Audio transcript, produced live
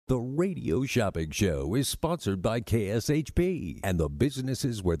The Radio Shopping Show is sponsored by KSHP and the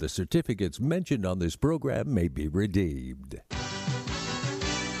businesses where the certificates mentioned on this program may be redeemed.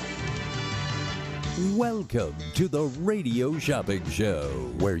 Welcome to the Radio Shopping Show,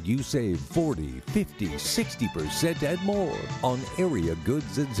 where you save 40, 50, 60% and more on area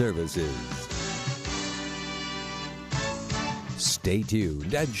goods and services. Stay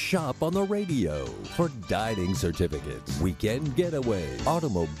tuned and shop on the radio for dining certificates, weekend getaway,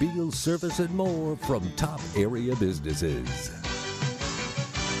 automobile service, and more from top area businesses.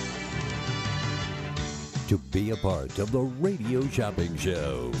 To be a part of the Radio Shopping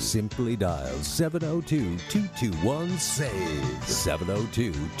Show, simply dial 702-221-SAVE,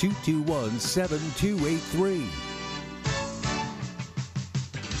 702-221-7283.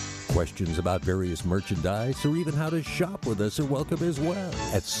 Questions about various merchandise or even how to shop with us are welcome as well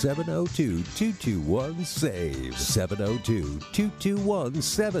at 702-221-SAVE,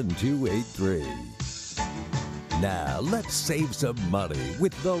 702-221-7283. Now, let's save some money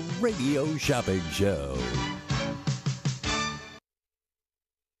with the Radio Shopping Show.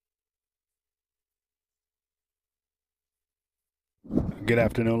 Good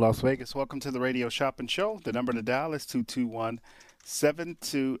afternoon, Las Vegas. Welcome to the Radio Shopping Show. The number to dial is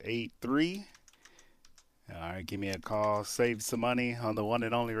 221-7283. All right, give me a call. Save some money on the one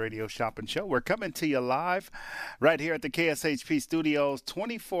and only Radio Shopping Show. We're coming to you live right here at the KSHP Studios,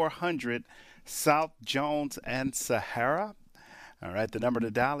 2400 South Jones and Sahara. All right, the number to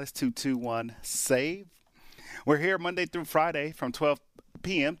dial is 221-SAVE. We're here Monday through Friday from 12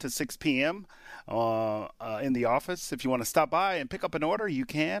 p.m. to 6 p.m. In the office. If you want to stop by and pick up an order, you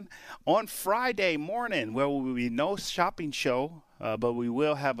can. On Friday morning, there will be no shopping show, but we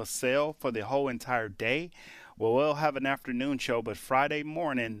will have a sale for the whole entire day. We will have an afternoon show, but Friday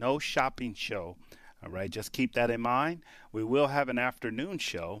morning, no shopping show. All right, just keep that in mind. We will have an afternoon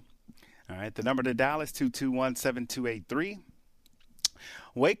show. All right, the number to dial is 221-7283.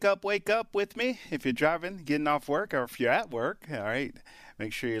 Wake up with me if you're driving, getting off work, or if you're at work. All right,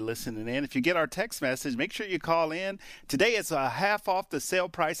 make sure you're listening in. If you get our text message, make sure you call in. Today is half off the sale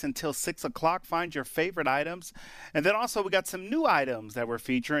price until 6 o'clock. Find your favorite items. And then also we got some new items that we're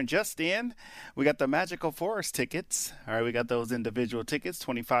featuring. Just in, we got the Magical Forest tickets. All right, we got those individual tickets,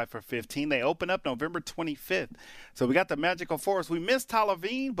 25 for 15. They open up November 25th. So we got the Magical Forest. We missed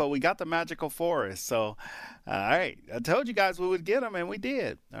Halloween, but we got the Magical Forest. So, all right, I told you guys we would get them, and we did.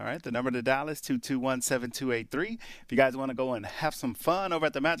 All right, the number to dial is 221-7283. If you guys want to go and have some fun over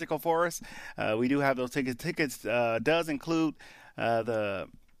at the Magical Forest, we do have those tickets. Tickets does include the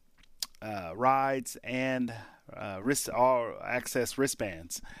rides and all access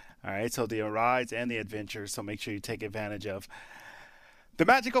wristbands. All right, so the rides and the adventures. So make sure you take advantage of the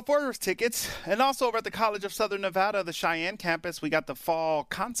Magical Forest tickets. And also over at the College of Southern Nevada, the Cheyenne campus, we got the fall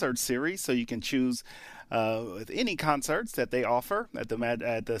concert series, so you can choose with any concerts that they offer at the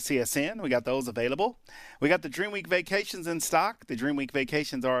CSN. We got those available. We got the Dream Week vacations in stock. The Dream Week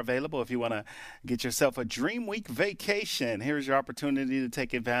vacations are available if you want to get yourself a Dream Week vacation. Here's your opportunity to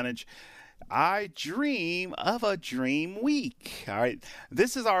take advantage. I dream of a dream week. All right,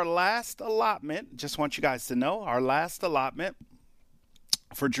 this is our last allotment. Just want you guys to know, our last allotment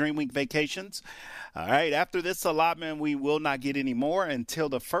for Dream Week vacations. All right, after this allotment, we will not get any more until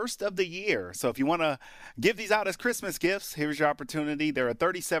the first of the year. So if you want to give these out as Christmas gifts, here's your opportunity. They're a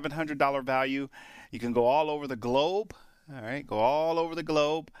 $3,700 value. You can go all over the globe. All right, go all over the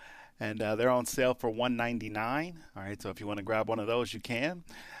globe. And they're on sale for $199. All right, so if you want to grab one of those, you can.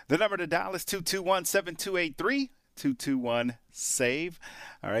 The number to dial is 221-7283. 221-SAVE.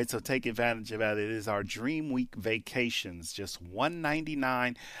 All right, so take advantage of that. It is our Dream Week vacations, just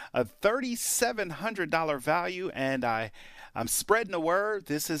 $199, a $3,700 value, and I'm spreading the word.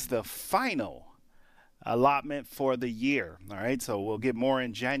 This is the final allotment for the year. All right, so we'll get more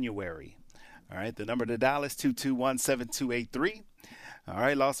in January. All right, the number to dial is 221-7283. All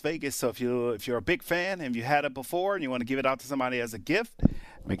right, Las Vegas. So if you're a big fan and you had it before and you want to give it out to somebody as a gift,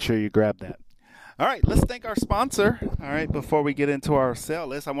 make sure you grab that. All right, let's thank our sponsor. All right, before we get into our sale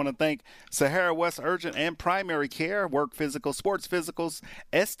list, I want to thank Sahara West Urgent and Primary Care, work physical, sports physicals,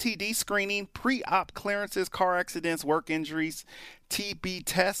 STD screening, pre-op clearances, car accidents, work injuries, TB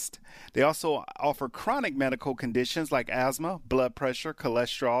test. They also offer chronic medical conditions like asthma, blood pressure,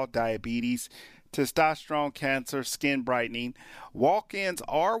 cholesterol, diabetes, testosterone, cancer, skin brightening. Walk-ins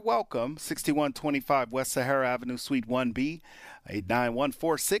are welcome. 6125 West Sahara Avenue, Suite 1B,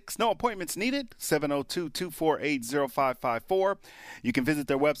 89146. No appointments needed. 702-248-0554. You can visit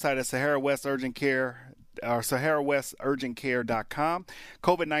their website at Sahara West Urgent Care or SaharaWestUrgentCare.com.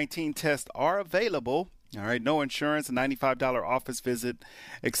 COVID-19 tests are available. All right, no insurance, a $95 office visit,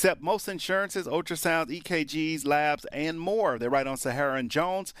 except most insurances, ultrasounds, EKGs, labs, and more. They're right on Sahara and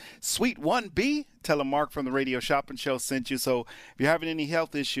Jones. Suite 1B, tell them Mark from the Radio Shopping Show sent you. So if you're having any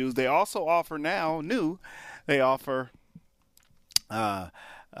health issues, they also offer they offer,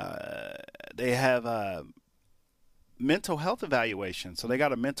 they have mental health evaluation. So they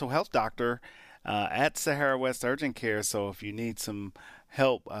got a mental health doctor at Sahara West Urgent Care. So if you need some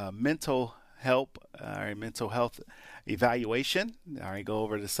help, mental health evaluation, all right, go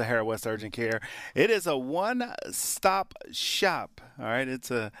over to Sahara West Urgent Care. It is a one-stop shop, all right.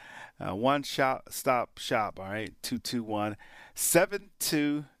 It's a one-stop shop, all right.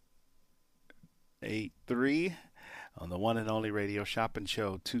 221-7283 on the one and only Radio Shopping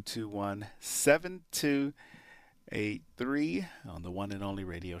Show. 221-7283 on the one and only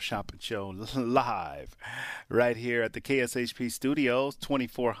Radio Shopping Show, live right here at the KSHP Studios,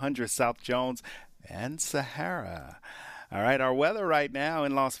 2400 South Jones and Sahara. All right, our weather right now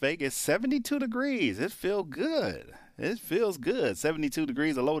in Las Vegas, 72 degrees. It feels good. 72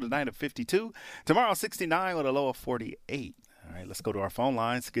 degrees, a low tonight of 52. Tomorrow, 69 with a low of 48. All right, let's go to our phone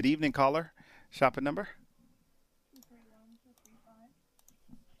lines. Good evening, caller. Shopping number?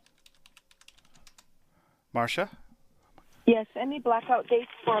 Marcia? Yes, any blackout dates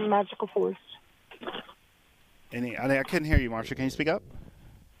for Magical Forest? I couldn't hear you, Marcia. Can you speak up?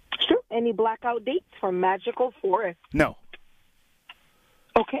 Sure. Any blackout dates for Magical Forest? No.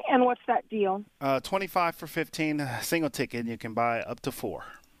 Okay, and what's that deal? 25 for 15, single ticket. You can buy up to 4.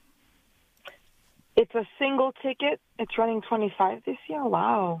 It's a single ticket. It's running 25 this year.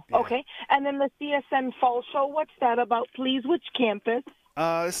 Wow. Yeah. Okay, and then the CSN Fall Show, what's that about, please? Which campus?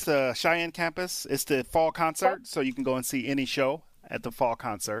 It's the Cheyenne campus. It's the fall concert, so you can go and see any show at the fall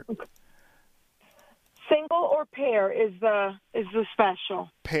concert. Single or pair is the special?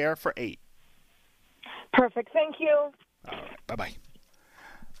 Pair for 8. Perfect. Thank you. All right. Bye-bye.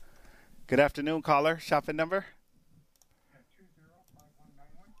 Good afternoon, caller. Shopping number?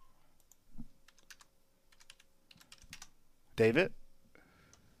 205191. David?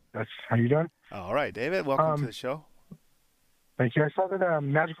 That's how you doing? All right, David. Welcome to the show. Thank you. I saw that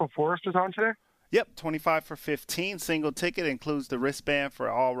Magical Forest is on today. Yep, 25 for 15. Single ticket includes the wristband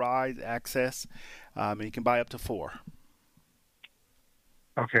for all ride access, and you can buy up to 4.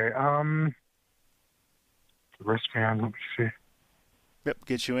 Okay. Wristband. Let me see. Yep,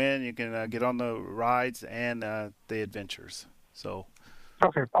 get you in. You can get on the rides and the adventures. So.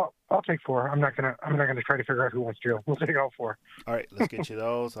 Okay, I'll take 4. I'm not gonna try to figure out who wants to. We'll take all 4. All right, let's get you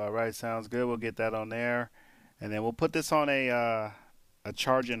those. All right, sounds good. We'll get that on there. And then we'll put this on a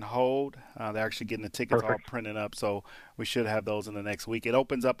charge and hold. They're actually getting the tickets all printed up, so we should have those in the next week. It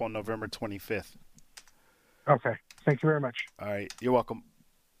opens up on November 25th. Okay. Thank you very much. All right. You're welcome.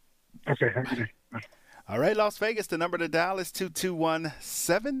 Okay. Have a good day. Bye. All right, Las Vegas, the number to dial is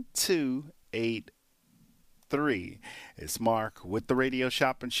 221-7283. It's Mark with the Radio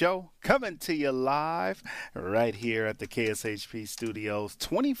Shopping Show, coming to you live right here at the KSHP Studios,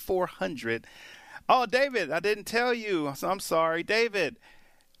 2400. Oh, David, I didn't tell you. I'm sorry. David,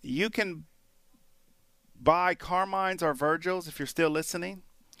 you can buy Carmine's or Virgil's if you're still listening,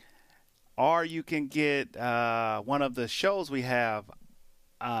 or you can get one of the shows we have,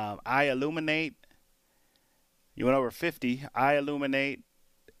 I Illuminate. You went over 50. I Illuminate,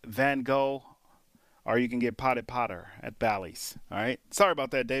 Van Gogh, or you can get Potted Potter at Bally's. All right. Sorry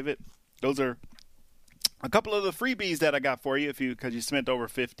about that, David. Those are a couple of the freebies that I got for you because you spent over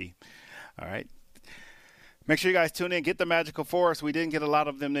 50. All right. Make sure you guys tune in. Get the Magical Forest. We didn't get a lot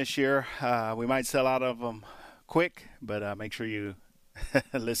of them this year. We might sell out of them quick, but make sure you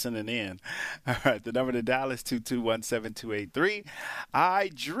listening in. All right. The number to dial is 221-7283. I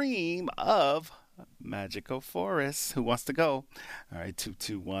dream of Magical Forest. Who wants to go? All right.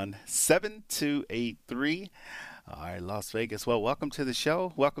 221-7283. All right, Las Vegas. Well, welcome to the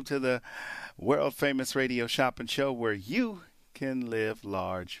show. Welcome to the world famous Radio Shopping Show where you can live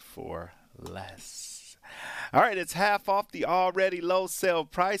large for less. All right, it's half off the already low sale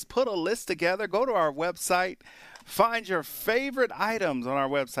price. Put a list together. Go to our website. Find your favorite items on our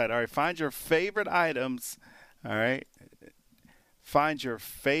website. All right, find your favorite items. All right. Find your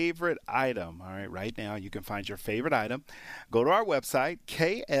favorite item. All right, right now you can find your favorite item. Go to our website,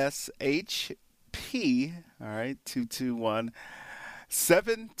 KSHP, all right,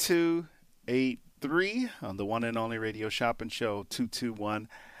 221-7283 on the one and only Radio Shopping Show,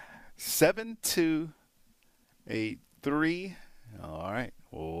 221-7283. All right,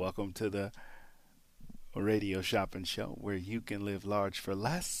 well, welcome to the Radio Shopping Show where you can live large for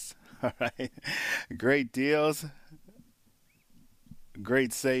less. All right, great deals.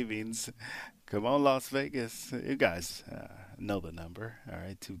 Great savings Come on, Las Vegas. You guys know the number. All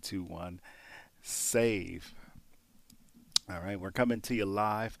right, 221-SAVE. All right, we're coming to you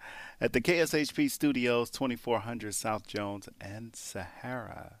live at the KSHP Studios, 2400 South Jones and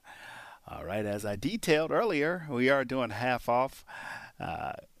Sahara. All right, as I detailed earlier, we are doing half off.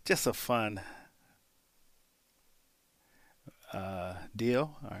 Just a fun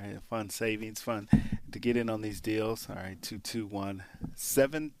deal. All right, fun savings, fun to get in on these deals. All right,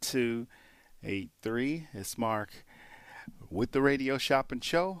 221-7283. It's Mark with the Radio Shopping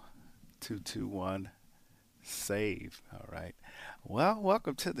Show. 221-SAVE. All right. Well,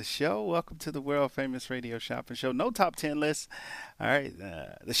 welcome to the show. Welcome to the world famous Radio Shopping Show. No top 10 list. All right.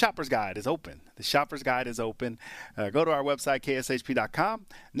 The Shopper's Guide is open. The Shopper's Guide is open. Go to our website, kshp.com.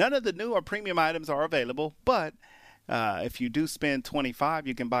 None of the new or premium items are available, but if you do spend $25,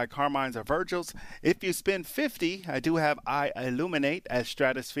 you can buy Carmine's or Virgil's. If you spend $50, I do have I Illuminate at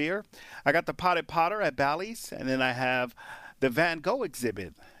Stratosphere. I got the Potted Potter at Bally's, and then I have the Van Gogh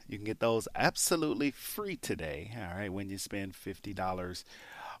exhibit. You can get those absolutely free today, all right, when you spend $50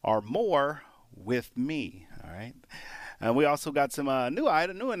 or more with me, all right. And we also got some new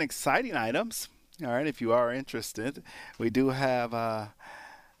and exciting items, all right, if you are interested. We do have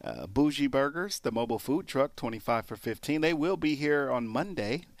Bougie Burgers, the mobile food truck, 25 for $15. They will be here on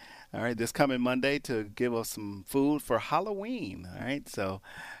Monday, all right, this coming Monday to give us some food for Halloween, all right. So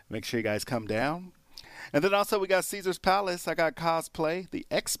make sure you guys come down. And then also we got Caesar's Palace. I got cosplay, the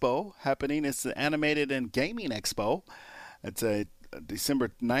expo happening. It's the animated and gaming expo. It's a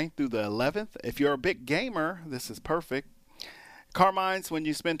December 9th through the 11th. If you're a big gamer, this is perfect. Carmine's, when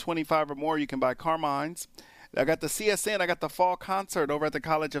you spend $25 or more, you can buy Carmine's. I got the CSN. I got the fall concert over at the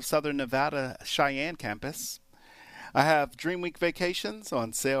College of Southern Nevada Cheyenne campus. I have Dream Week vacations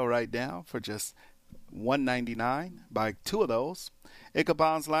on sale right now for just $199. Buy two of those.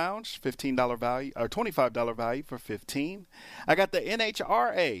 Ichabod's Lounge, $15 value or $25 value for $15. I got the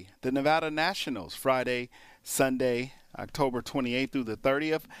NHRA, the Nevada Nationals, Friday, Sunday, October 28th through the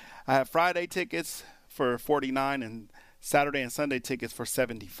 30th. I have Friday tickets for $49 and Saturday and Sunday tickets for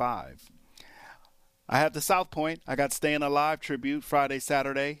 $75. I have the South Point. I got Staying Alive tribute Friday,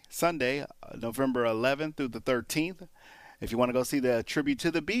 Saturday, Sunday, November 11th through the 13th. If you want to go see the tribute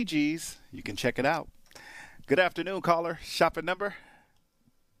to the Bee Gees, you can check it out. Good afternoon, caller. Shopping number?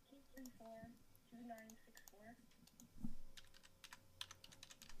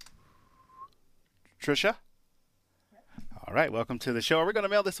 Trisha? All right, welcome to the show. Are we going to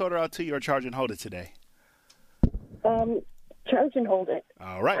mail this order out to you or charge and hold it today? Charge and hold it.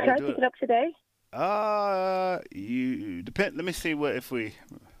 All right, Can I pick it up today? You depend. Let me see what if we.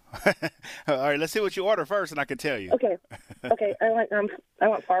 All right, let's see what you order first, and I can tell you. Okay. I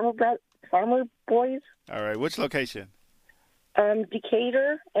want Farmer Boys. All right, which location?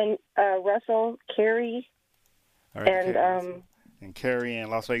 Decatur and Russell, Cary, All right, and Cary and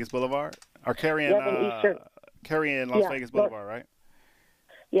Las Vegas Boulevard, or Cary and Las Vegas Boulevard, right?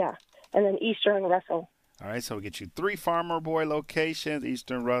 Yeah, and then Eastern Russell. All right, so we get you 3 Farmer Boy locations: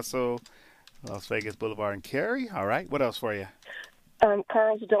 Eastern Russell, Las Vegas Boulevard, and Cary. All right, what else for you?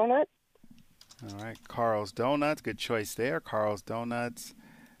 Carl's Donut. All right, Carl's Donuts, good choice there. Carl's Donuts,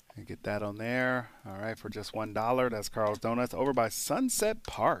 and get that on there. All right, for just $1. That's Carl's Donuts over by Sunset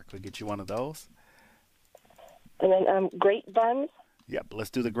Park. We'll get you one of those. And then Great Buns. Yep, let's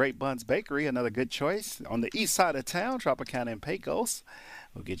do the Great Buns Bakery, another good choice. On the east side of town, Tropicana and Pecos.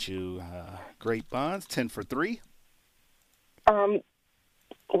 We'll get you Great Buns, 10 for $3.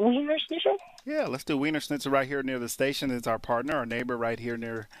 Wiener Schnitzel? Yeah, let's do Wiener Schnitzel right here near the station. It's our partner, our neighbor right here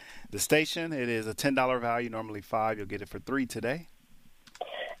near the station. It is a $10 value, normally $5. You'll get it for $3 today.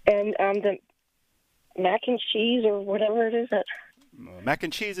 And the mac and cheese or whatever it is. Mac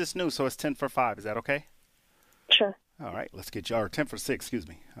and cheese is new, so it's 10 for $5. Is that okay? Sure. All right, let's get you, or 10 for $6, excuse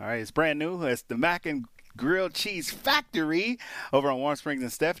me. All right, it's brand new. It's the Mac and Grilled Cheese Factory over on Warm Springs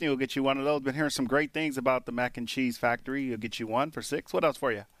and Stephanie. We'll get you one of those. Been hearing some great things about the Mac and Cheese Factory. You'll get you one for $6. What else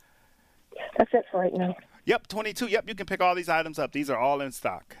for you? That's it for right now. Yep, 22. Yep, you can pick all these items up. These are all in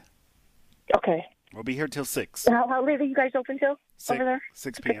stock. Okay. We'll be here till 6. How late are you guys open till over there?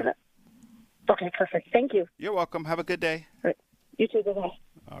 6 p.m. Okay, perfect. Thank you. You're welcome. Have a good day. All right. You too. Bye-bye.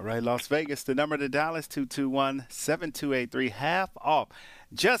 All right, Las Vegas, the number to Dallas, 221-7283, half off.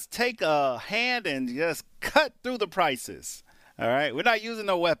 Just take a hand and just cut through the prices. All right, we're not using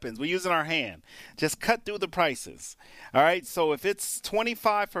no weapons. We're using our hand. Just cut through the prices. All right, so if it's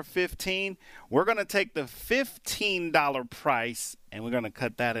 $25 for $15, we're going to take the $15 price and we're going to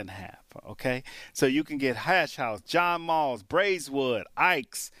cut that in half. Okay, so you can get Hash House, John Malls, Braeswood,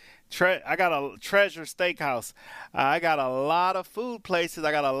 Ike's, I got a Treasure Steakhouse. I got a lot of food places.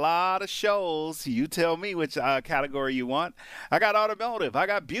 I got a lot of shows. You tell me which category you want. I got automotive. I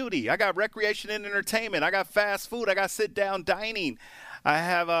got beauty. I got recreation and entertainment. I got fast food. I got sit-down dining. I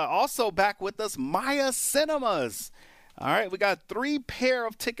have also back with us Maya Cinemas. All right, we got 3 pair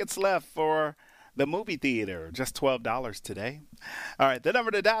of tickets left for the movie theater. Just $12 today. All right, the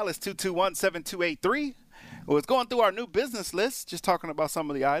number to dial is 221-7283. I was going through our new business list, just talking about some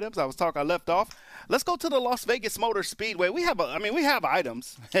of the items. I left off. Let's go to the Las Vegas Motor Speedway. We have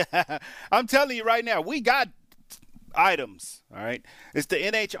items. I'm telling you right now, we got items. All right. It's the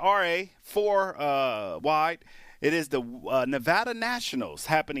NHRA 4 wide. It is the Nevada Nationals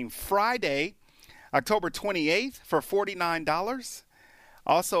happening Friday, October 28th for $49.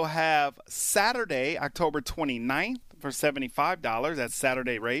 Also have Saturday, October 29th for $75. That's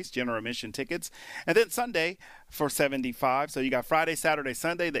Saturday race, general admission tickets. And then Sunday for $75. So you got Friday, Saturday,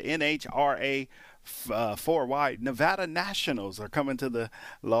 Sunday. The NHRA 4 wide Nevada Nationals are coming to the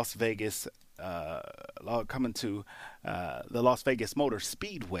Las Vegas the Las Vegas Motor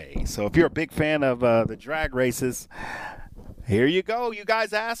Speedway. So if you're a big fan of the drag races, here you go. You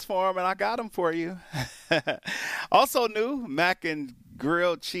guys asked for them, and I got them for you. Also new, Mac and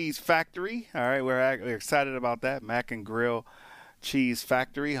Grill Cheese Factory. All right, we're excited about that. Mac and Grill Cheese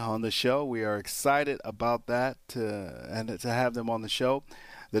Factory on the show. We are excited about that and to have them on the show.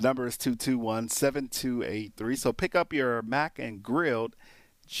 The number is 221-7283. So pick up your Mac and Grilled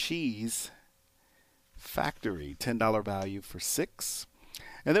Cheese Factory. $10 value for 6.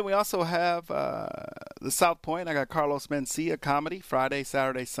 And then we also have the South Point. I got Carlos Mencia comedy Friday,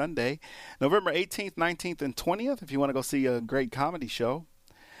 Saturday, Sunday, November 18th, 19th, and 20th if you want to go see a great comedy show.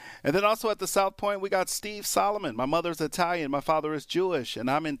 And then also at the South Point, we got Steve Solomon. My mother's Italian. My father is Jewish, and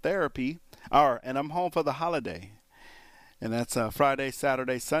I'm in therapy, and I'm home for the holiday. And that's Friday,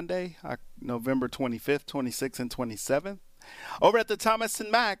 Saturday, Sunday, November 25th, 26th, and 27th. Over at the Thomas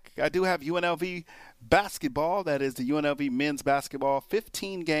 & Mack, I do have UNLV basketball. That is the UNLV men's basketball,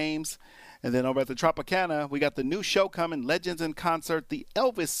 15 games. And then over at the Tropicana, we got the new show coming, Legends in Concert, the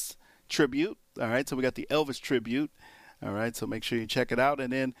Elvis Tribute. All right, so we got the Elvis Tribute. All right, so make sure you check it out.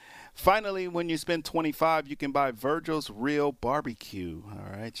 And then finally, when you spend $25, you can buy Virgil's Real Barbecue.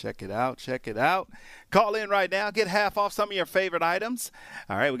 All right, check it out. Check it out. Call in right now. Get half off some of your favorite items.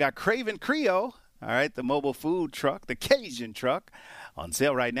 All right, we got Craven Creole. All right, the mobile food truck, the Cajun truck, on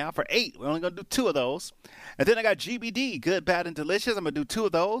sale right now for $8. We're only going to do 2 of those. And then I got GBD, Good, Bad, and Delicious. I'm going to do 2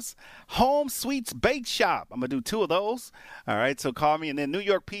 of those. Home Sweets Bake Shop. I'm going to do 2 of those. All right, so call me. And then New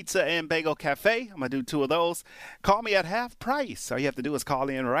York Pizza and Bagel Cafe. I'm going to do 2 of those. Call me at half price. All you have to do is call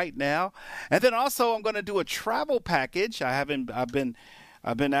in right now. And then also I'm going to do a travel package.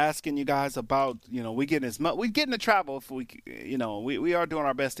 I've been asking you guys about, we getting the travel if we are doing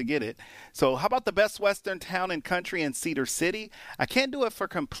our best to get it. So how about the Best Western Town and Country in Cedar City? I can't do it for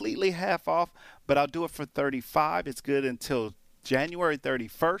completely half off, but I'll do it for $35. It's good until January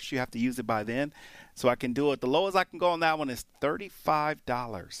 31st. You have to use it by then. So I can do it. The lowest I can go on that one is $35. All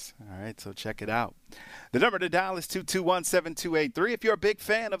right, so check it out. The number to dial is 221-7283. If you're a big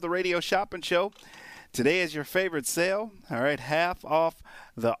fan of the Radio Shopping Show, today is your favorite sale. All right, half off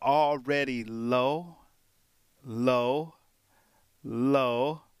the already low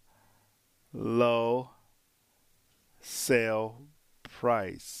sale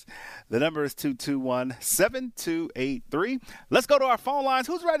price. The number is 221-7283. Let's go to our phone lines.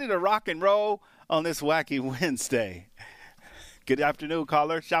 Who's ready to rock and roll on this wacky Wednesday? Good afternoon,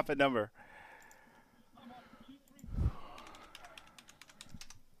 caller. Shopping number.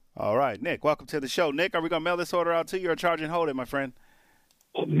 All right, Nick, welcome to the show. Nick, are we going to mail this order out to you or charge and hold it, my friend?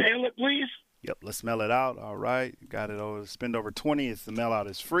 Mail it, please. Yep, let's mail it out. All right, got it over. Spend over $20. The mail out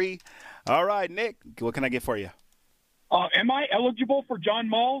is free. All right, Nick, what can I get for you? Am I eligible for John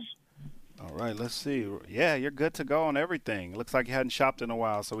Mull's? All right, let's see. Yeah, you're good to go on everything. Looks like you hadn't shopped in a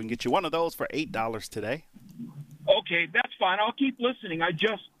while, so we can get you one of those for $8 today. Okay, that's fine. I'll keep listening. I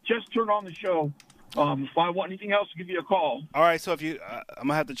just turned on the show. If I want anything else, I'll give you a call. All right, so if you, I'm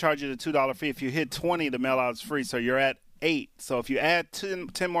gonna have to charge you the $2 fee. If you hit 20, the mail out is free. So you're at 8. So if you add 10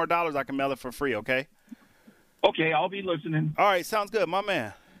 more dollars, I can mail it for free. Okay. Okay, I'll be listening. All right, sounds good, my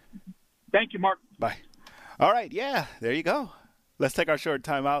man. Thank you, Mark. Bye. All right, yeah, there you go. Let's take our short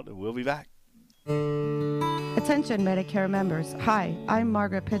time out, and we'll be back. Attention Medicare members. Hi, I'm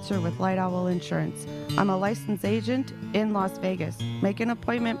Margaret Pitzer with Light Owl Insurance. I'm a licensed agent in Las Vegas. Make an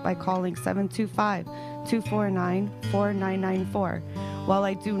appointment by calling 725-249-4994 While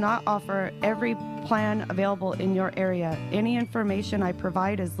I do not offer every plan available in your area, any information I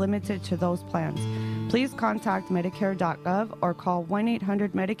provide is limited to those plans. Please contact Medicare.gov or call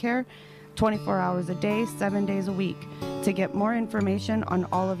 1-800-MEDICARE 24 hours a day, 7 days a week to get more information on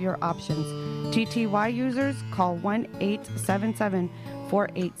all of your options. TTY users, call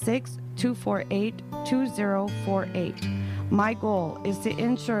 1-877-486-248-2048. My goal is to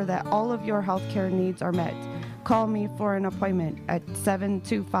ensure that all of your healthcare needs are met. Call me for an appointment at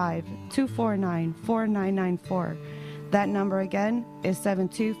 725-249-4994. That number again is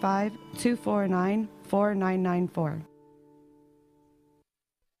 725-249-4994.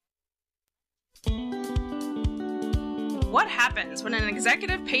 What happens when an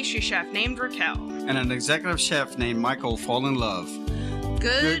executive pastry chef named Raquel and an executive chef named Michael fall in love?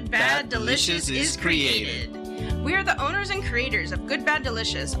 Good, Bad, Delicious is created. We are the owners and creators of Good, Bad,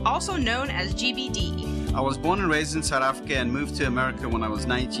 Delicious, also known as GBD. I was born and raised in South Africa and moved to America when I was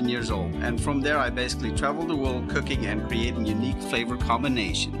 19 years old. And from there, I basically traveled the world cooking and creating unique flavor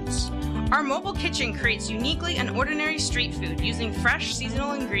combinations. Our mobile kitchen creates uniquely unordinary street food using fresh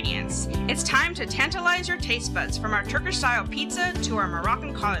seasonal ingredients. It's time to tantalize your taste buds from our Turkish-style pizza to our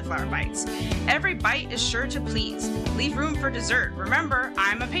Moroccan cauliflower bites. Every bite is sure to please. Leave room for dessert. Remember,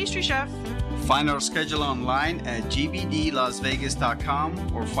 I'm a pastry chef. Find our schedule online at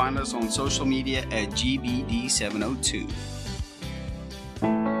gbdlasvegas.com or find us on social media at gbd702.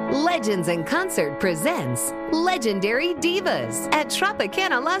 Legends in Concert presents Legendary Divas at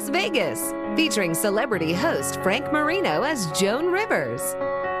Tropicana Las Vegas, featuring celebrity host Frank Marino as Joan Rivers,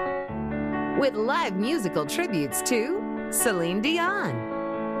 with live musical tributes to Celine Dion,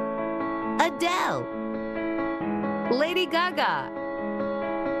 Adele, Lady Gaga,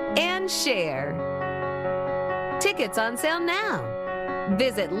 and Cher. Tickets on sale now.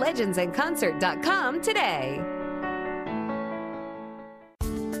 Visit legendsandconcert.com today.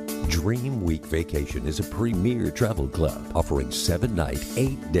 Dream Week Vacation is a premier travel club offering 7-night,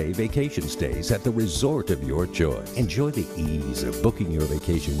 8-day vacation stays at the resort of your choice. Enjoy the ease of booking your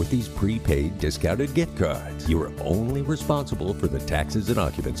vacation with these prepaid discounted gift cards. You are only responsible for the taxes and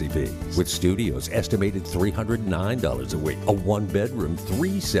occupancy fees. With studios estimated $309 a week, a one-bedroom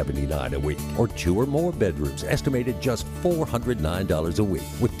 $379 a week, or 2 or more bedrooms estimated just $409 a week.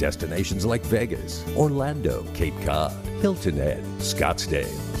 With destinations like Vegas, Orlando, Cape Cod, Hilton Head, Scottsdale,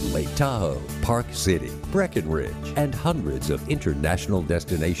 Lake Tahoe, Park City, Breckenridge, and hundreds of international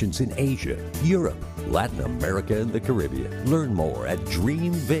destinations in Asia, Europe, Latin America, and the Caribbean. Learn more at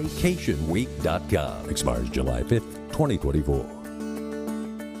DreamVacationWeek.com. Expires July 5th, 2024.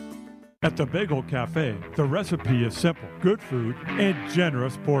 At the Bagel Cafe, the recipe is simple, good food, and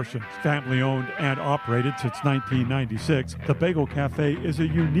generous portions. Family owned and operated since 1996, the Bagel Cafe is a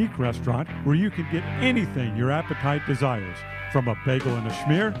unique restaurant where you can get anything your appetite desires. From a bagel and a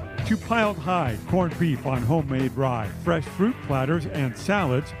schmear to piled high corned beef on homemade rye, fresh fruit platters and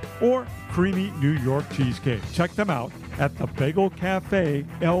salads, or creamy New York cheesecake. Check them out at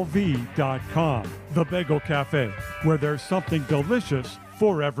thebagelcafeLV.com. The Bagel Cafe, where there's something delicious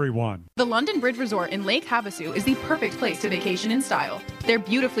for everyone. The London Bridge Resort in Lake Havasu is the perfect place to vacation in style. Their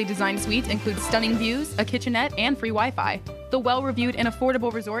beautifully designed suites include stunning views, a kitchenette, and free Wi-Fi. The well-reviewed and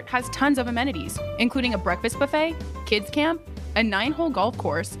affordable resort has tons of amenities, including a breakfast buffet, kids camp, a 9-hole golf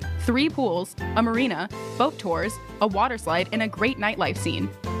course, 3 pools, a marina, boat tours, a water slide, and a great nightlife scene.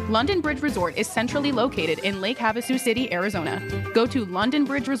 London Bridge Resort is centrally located in Lake Havasu City, Arizona. Go to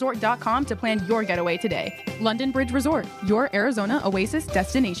londonbridgeresort.com to plan your getaway today. London Bridge Resort, your Arizona oasis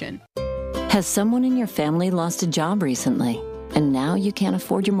destination. Has someone in your family lost a job recently, and now you can't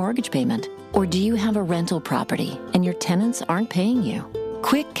afford your mortgage payment? Or do you have a rental property and your tenants aren't paying you?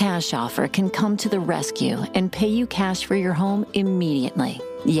 Quick Cash Offer can come to the rescue and pay you cash for your home immediately.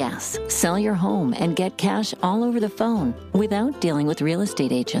 Yes, sell your home and get cash all over the phone without dealing with real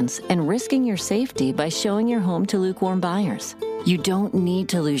estate agents and risking your safety by showing your home to lukewarm buyers. You don't need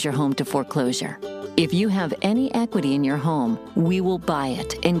to lose your home to foreclosure. If you have any equity in your home, we will buy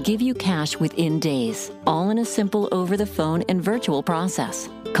it and give you cash within days, all in a simple over-the-phone and virtual process.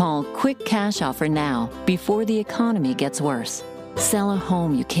 Call Quick Cash Offer now before the economy gets worse. Sell a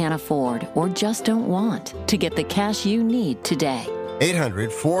home you can't afford or just don't want to get the cash you need today.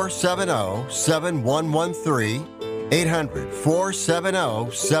 800-470-7113.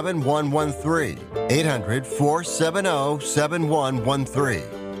 800-470-7113.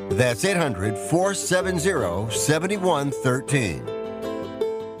 800-470-7113. That's 800-470-7113.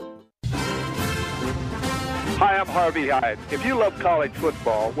 Hi, I'm Harvey Hyde. If you love college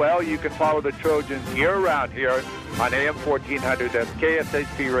football, well, you can follow the Trojans year-round here on AM 1400 at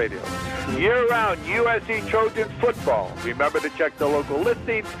KSHP Radio. year-round USC Trojan football. Remember to check the local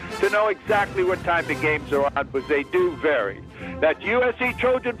listings to know exactly what time the games are on, because they do vary. That's USC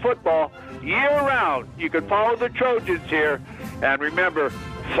Trojan football year-round. You can follow the Trojans here, and remember,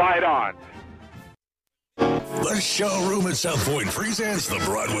 fight on. The Showroom at South Point presents the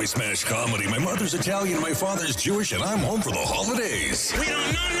Broadway smash comedy My Mother's Italian, My Father's Jewish, and I'm Home for the Holidays. We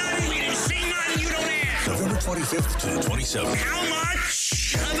don't know nothing, we didn't see nothing, you don't ask. November 25th to the 27th. How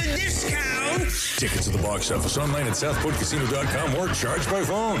much of a discount? Tickets at the box office, online at southpointcasino.com or charged by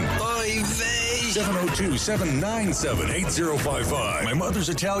phone. Oy vey. 702-797-8055. My Mother's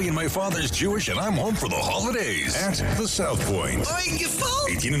Italian, My Father's Jewish, and I'm Home for the Holidays at the South Point.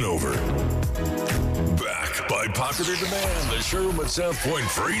 18 and over. Back by popular demand, the Showroom at South Point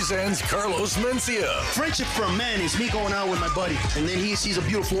presents Carlos Mencia. Friendship for a man is me going out with my buddy, and then he sees a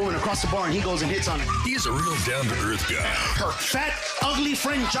beautiful woman across the bar, and he goes and hits on her. He's a real down-to-earth guy. Her fat, ugly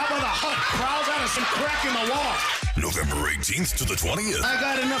friend Jabba the Hutt crawls out of some crack in the wall. November 18th to the 20th. I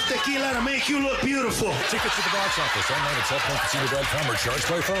got enough tequila to make you look beautiful. Tickets at the box office, online at southpointcasino.com or charged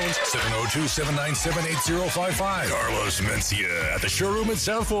by phones. 702-797-8055. Carlos Mencia at the Showroom at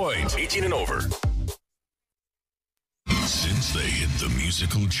South Point. 18 and over. Since they hit the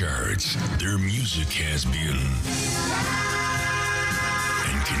musical charts, their music has been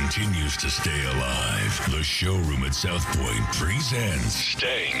and continues to stay alive. The Showroom at South Point presents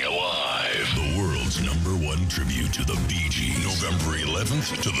Staying Alive, the world's #1 tribute to the Bee Gees. November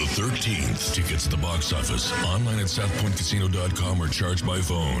 11th to the 13th. Tickets at the box office, online at southpointcasino.com or charged by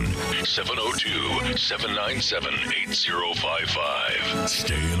phone. 702-797-8055.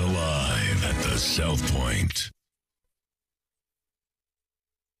 Staying alive at the South Point.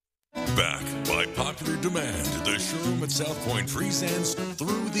 Back by popular demand, the Showroom at South Point presents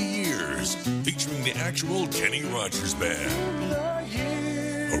Through the Years, featuring the actual Kenny Rogers Band.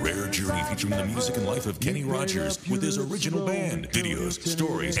 A rare journey featuring the music and life of Kenny Rogers with his original band, videos,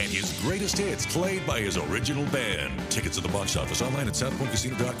 stories, and his greatest hits played by his original band. Tickets at the box office, online at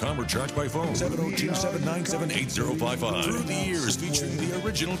southpointcasino.com or charged by phone. 702-797-8055. Through the Years, featuring the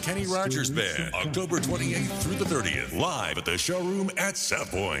original Kenny Rogers Band. October 28th through the 30th, live at the Showroom at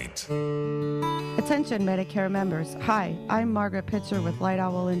South Point. Attention Medicare members. Hi, I'm Margaret Pitcher with Light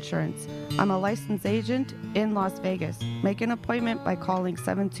Owl Insurance. I'm a licensed agent in Las Vegas. Make an appointment by calling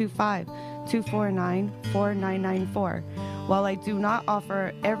 725-249-4994. While I do not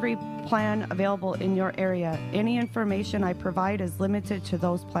offer every plan available in your area, any information I provide is limited to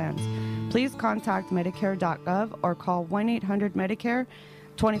those plans. Please contact Medicare.gov or call 1-800-MEDICARE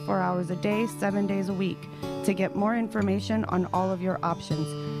 24 hours a day, 7 days a week to get more information on all of your options.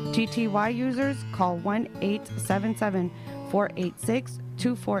 TTY users, call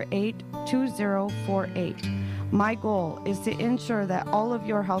 1-877-486-248-2048. My goal is to ensure that all of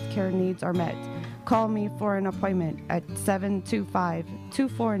your healthcare needs are met. Call me for an appointment at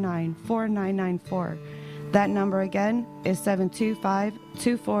 725-249-4994. That number again is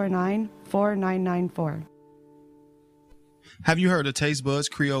 725-249-4994. Have you heard of Taste Buds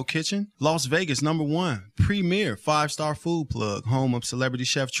Creole Kitchen? Las Vegas #1 premier 5-star food plug, home of celebrity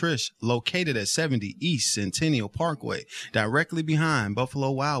chef Trish, located at 70 East Centennial Parkway, directly behind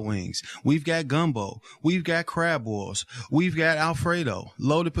Buffalo Wild Wings. We've got gumbo, we've got crab balls, we've got Alfredo,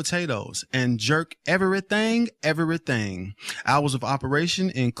 loaded potatoes, and jerk everything. Hours of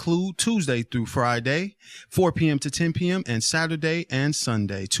operation include Tuesday through Friday, 4 p.m. to 10 p.m., and Saturday and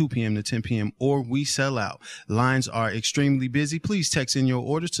Sunday, 2 p.m. to 10 p.m., or we sell out. Lines are extremely busy. Please text in your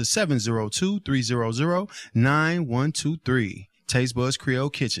orders to 702-300-9123. Taste Buds Creole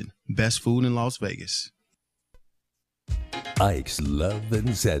Kitchen. Best food in Las Vegas. Ike's Love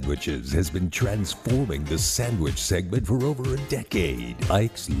and Sandwiches has been transforming the sandwich segment for over a decade.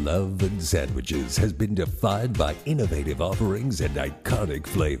 Ike's Love and Sandwiches has been defined by innovative offerings and iconic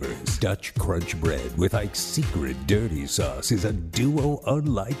flavors. Dutch Crunch Bread with Ike's Secret Dirty Sauce is a duo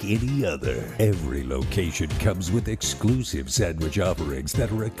unlike any other. Every location comes with exclusive sandwich offerings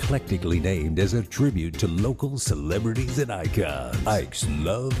that are eclectically named as a tribute to local celebrities and icons. Ike's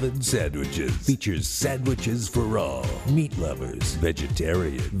Love and Sandwiches features sandwiches for all. Meat lovers,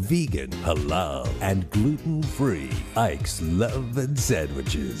 vegetarian, vegan, halal, and gluten-free. Ike's Love and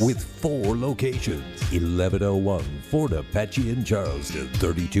Sandwiches with 4 locations. 1101 Fort Apache in Charleston,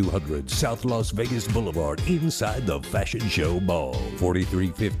 3200 South Las Vegas Boulevard inside the Fashion Show Mall,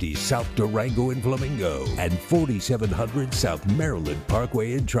 4350 South Durango in Flamingo, and 4700 South Maryland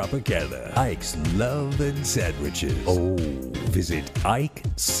Parkway in Tropicana. Ike's Love and Sandwiches. Oh, visit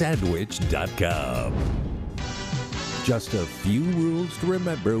IkeSandwich.com. Just a few rules to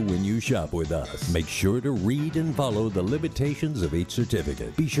remember when you shop with us. Make sure to read and follow the limitations of each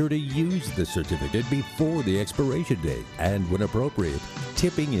certificate. Be sure to use the certificate before the expiration date. And when appropriate,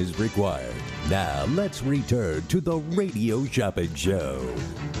 tipping is required. Now, let's return to the Radio Shopping Show.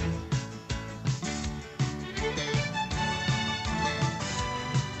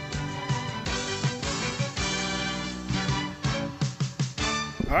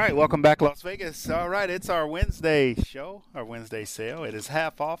 All right, welcome back, Las Vegas. All right, it's our Wednesday show, our Wednesday sale. It is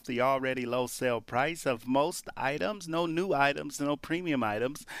half off the already low sale price of most items. No new items, no premium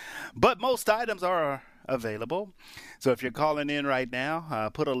items, but most items are available. So if you're calling in right now,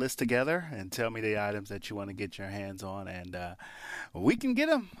 put a list together and tell me the items that you want to get your hands on, and we can get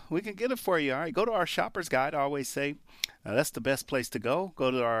them. We can get it for you. All right, go to our shopper's guide. I always say that's the best place to go.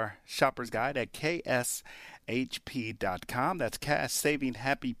 Go to our shopper's guide at KSHP.com. That's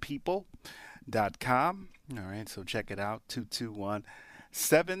cashsavinghappypeople.com. All right, so check it out.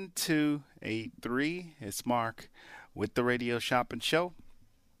 221-7283. It's Mark with the Radio Shopping Show.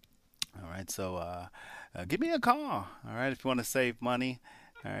 All right, so give me a call. All right, if you want to save money,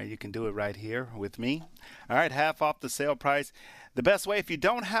 all right, you can do it right here with me. All right, half off the sale price. The best way, if you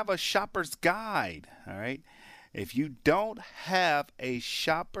don't have a shopper's guide, all right, if you don't have a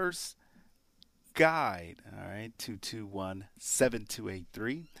shopper's guide, all right,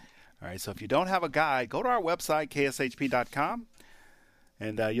 221-7283. All right, so if you don't have a guide, go to our website, kshp.com,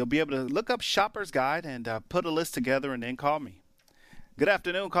 and you'll be able to look up shopper's guide and put a list together and then call me. Good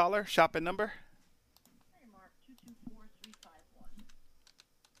afternoon, caller. Shopping number? Hey, Mark, 224351.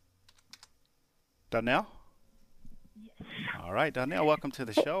 Donnell? Yes. All right, Donnell, welcome to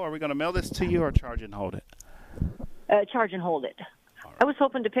the show. Are we going to mail this to you or charge and hold it? Charge and hold it. I was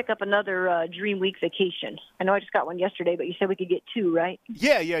hoping to pick up another Dream Week vacation. I know I just got one yesterday, but you said we could get two, right?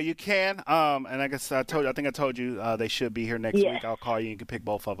 Yeah, you can. And I guess I think I told you they should be here next week. I'll call you. You can pick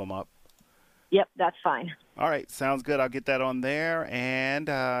both of them up. Yep, that's fine. All right, sounds good. I'll get that on there. And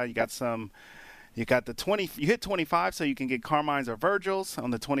you got the 20. You hit 25, so you can get Carmine's or Virgil's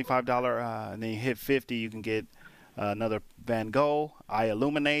on the $25. And then you hit 50, you can get another Van Gogh, I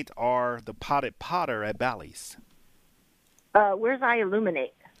Illuminate, or the Potted Potter at Bally's. Where's I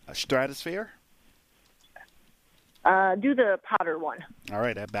Illuminate? Stratosphere. Do the Potter one. All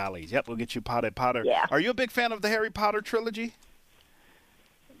right, at Bally's. Yep, we'll get you Potted Potter. Yeah. Are you a big fan of the Harry Potter trilogy?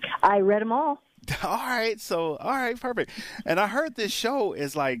 I read them all. All right, perfect. And I heard this show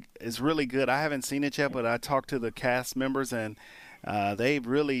is really good. I haven't seen it yet, but I talked to the cast members, and they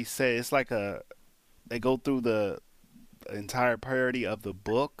really say it's like they go through the entire parody of the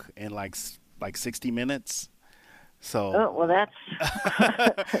book in like 60 minutes. So, oh, well,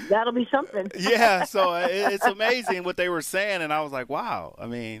 that'll be something. Yeah, so it's amazing what they were saying, and I was like, wow. I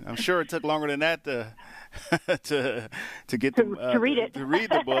mean, I'm sure it took longer than that to get to read it, to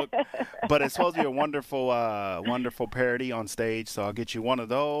read the book, but it's supposed to be a wonderful parody on stage. So I'll get you one of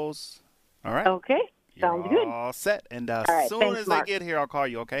those. All right. Okay, sounds good. All set, and all right, soon thanks, as Mark. they get here, I'll call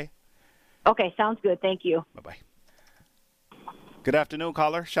you. Okay. Okay, sounds good. Thank you. Bye bye. Good afternoon,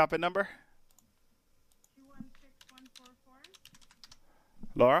 caller. Shopping number.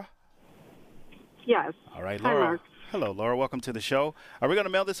 Laura? Yes. All right, Hi, Laura. Mark. Hello, Laura. Welcome to the show. Are we going to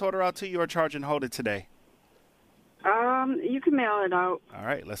mail this order out to you or charge and hold it today? You can mail it out. All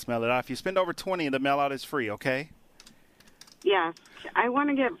right, let's mail it out. If you spend over $20, the mail out is free, okay? Yes. I want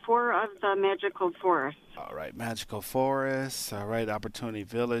to get 4 of the Magical Forest. All right, Magical Forest. All right, Opportunity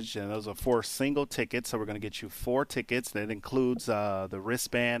Village. And those are 4 single tickets, so we're going to get you 4 tickets. That includes the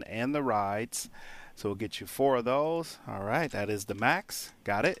wristband and the rides. So we'll get you 4 of those. All right, that is the max.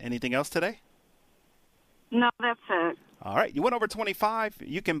 Got it. Anything else today? No, that's it. All right, you went over 25.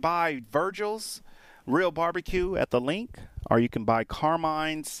 You can buy Virgil's Real Barbecue at the link, or you can buy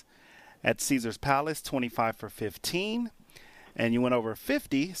Carmine's at Caesar's Palace, 25 for $15. And you went over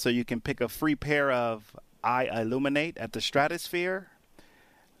 50, so you can pick a free pair of I Illuminate at the Stratosphere,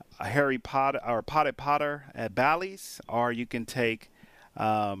 a Harry Potter or Potted Potter at Bally's, or you can take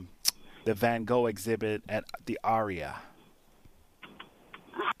the Van Gogh exhibit at the Aria.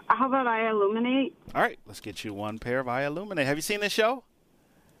 How about I Illuminate? All right, let's get you 1 pair of I Illuminate. Have you seen this show?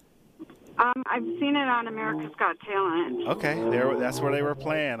 I've seen it on America's Got Talent. Okay, that's where they were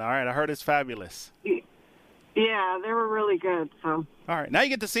playing. All right, I heard it's fabulous. Yeah, they were really good. So. All right, now you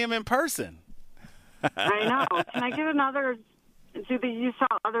get to see them in person. I know. Can I get another? You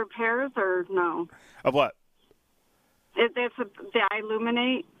sell other pairs or no? Of what? That's the I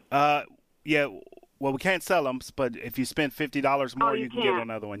Illuminate. Yeah. Well, we can't sell them, but if you spend $50 more, you can get can't.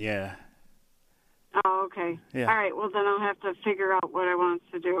 another one. Yeah. Oh, okay. Yeah. All right. Well, then I'll have to figure out what I want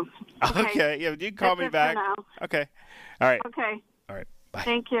to do. Okay. Yeah, you can call me back. For now. Okay. All right. Okay. All right. Bye.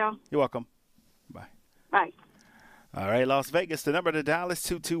 Thank you. You're welcome. Bye. Bye. All right, Las Vegas, the number to dial is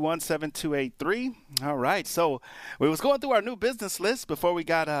 221-7283. All right, so we was going through our new business list before we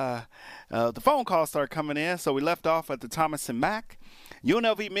got the phone calls started coming in. So we left off at the Thomas and Mack.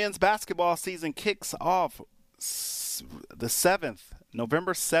 UNLV men's basketball season kicks off the 7th,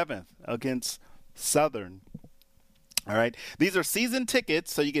 November 7th, against Southern. All right, these are season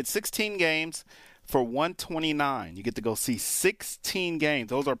tickets, so you get 16 games for $129. You get to go see 16 games.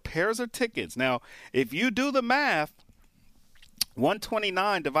 Those are pairs of tickets. Now, if you do the math,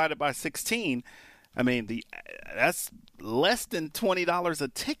 $129 divided by 16, I mean, that's less than $20 a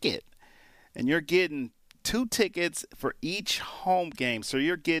ticket. And you're getting 2 tickets for each home game. So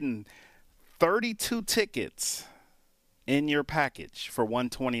you're getting 32 tickets in your package for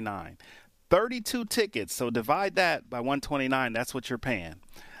 $129. 32 tickets. So divide that by $129. That's what you're paying.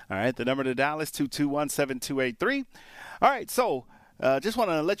 All right, the number to dial is 221-7283. All right, so just want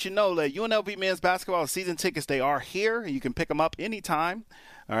to let you know that UNLV men's basketball season tickets, they are here. You can pick them up anytime.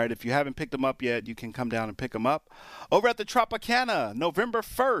 All right, if you haven't picked them up yet, you can come down and pick them up. Over at the Tropicana, November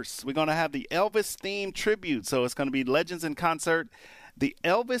 1st, we're going to have the Elvis-themed tribute. So it's going to be Legends in Concert, the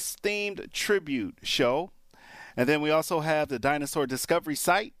Elvis-themed tribute show. And then we also have the Dinosaur Discovery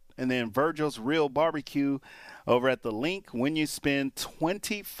Site, and then Virgil's Real Barbecue over at the Link when you spend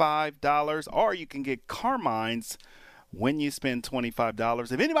 $25, or you can get Carmine's when you spend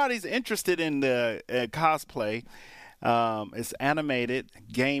 $25. If anybody's interested in the cosplay, it's animated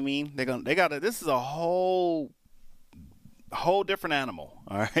gaming. This is a whole different animal.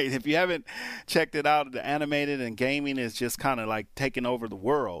 All right. If you haven't checked it out, the animated and gaming is just kind of like taking over the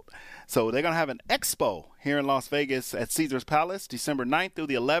world. So they're going to have an expo here in Las Vegas at Caesars Palace, December 9th through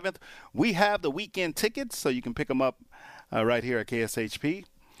the 11th. We have the weekend tickets, so you can pick them up right here at KSHP.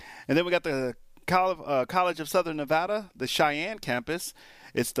 And then we got the College of Southern Nevada, the Cheyenne campus.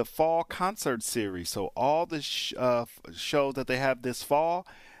 It's the fall concert series. So all the shows that they have this fall,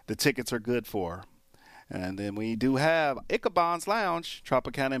 the tickets are good for. And then we do have Ichabod's Lounge,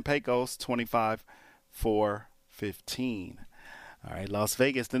 Tropicana and Pecos, $25 for $15. All right, Las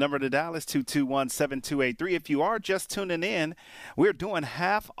Vegas, the number to dial is 221-7283. If you are just tuning in, we're doing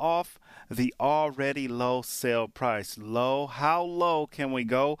half off the already low sale price. Low, how low can we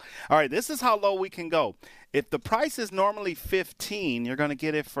go? All right, this is how low we can go. If the price is normally $15, you're going to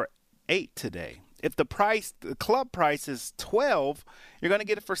get it for $8 today. If the club price is $12, you're going to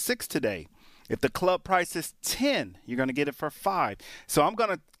get it for $6 today. If the club price is $10, you're going to get it for $5. So I'm going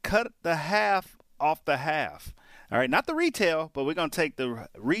to cut the half off the half. All right, not the retail, but we're going to take the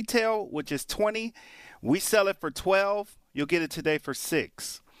retail, which is $20. We sell it for $12. You'll get it today for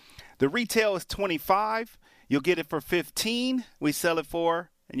 $6. The retail is $25. You'll get it for $15. We sell it for,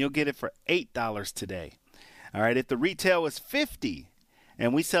 and you'll get it for $8 today. All right, if the retail is $50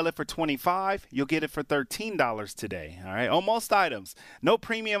 and we sell it for $25, you'll get it for $13 today. All right, on most items. No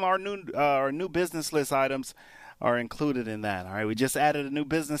premium or new business list items are included in that. All right, we just added a new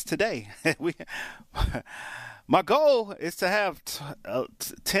business today. My goal is to have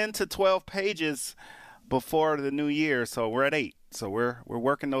 10 to 12 pages before the new year, so we're at 8. So we're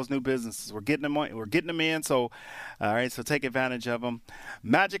working those new businesses. We're getting them in. So all right, so take advantage of them.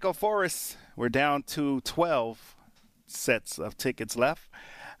 Magical Forest, we're down to 12 sets of tickets left.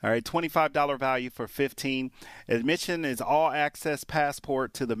 All right, $25 value for $15. Admission is all access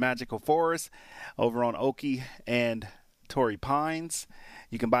passport to the Magical Forest over on Oakey and Torrey Pines.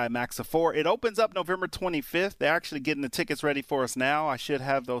 You can buy a max of 4. It opens up November 25th. They're actually getting the tickets ready for us now. I should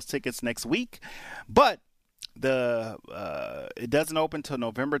have those tickets next week. But it doesn't open till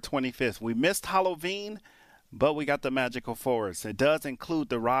November 25th. We missed Halloween, but we got the Magical Forest. It does include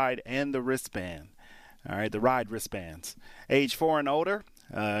the ride and the wristband. All right, the ride wristbands. Age 4 and older.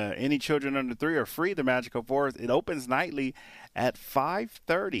 Any children under 3 are free. The Magical Forest, it opens nightly at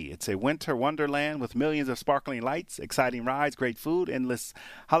 5:30. It's a winter wonderland with millions of sparkling lights, exciting rides, great food, endless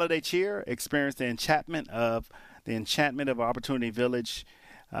holiday cheer. Experience the enchantment of Opportunity Village.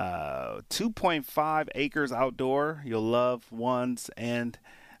 2.5 acres outdoor. You'll love ones, and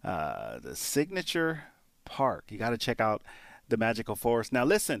the signature park. You got to check out the Magical Forest. Now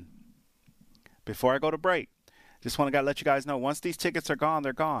listen, before I go to break, just want to let you guys know, once these tickets are gone,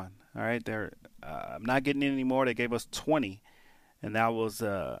 they're gone. All right, I'm not getting any more. They gave us 20, and that was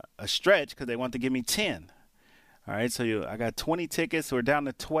a stretch because they wanted to give me 10. All right, so I got 20 tickets, so we're down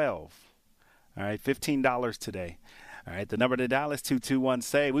to 12. All right, $15 today. All right, the number to dial is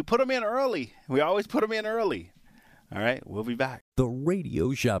 221-SAVE. We put them in early. We always put them in early. All right, we'll be back. The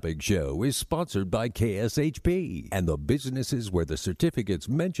Radio Shopping Show is sponsored by KSHP and the businesses where the certificates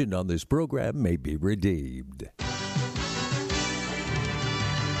mentioned on this program may be redeemed.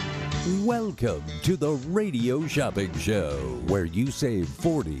 Welcome to the Radio Shopping Show, where you save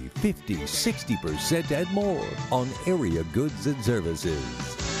 40, 50, 60% and more on area goods and services.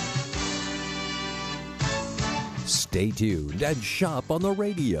 Stay tuned and shop on the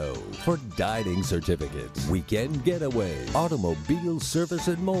radio for dining certificates, weekend getaway, automobile service,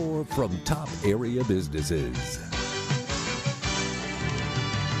 and more from top area businesses.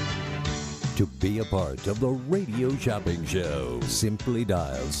 To be a part of the Radio Shopping Show, simply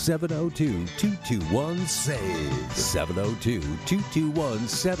dial 702-221-SAVE,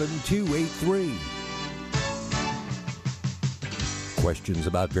 702-221-7283. Questions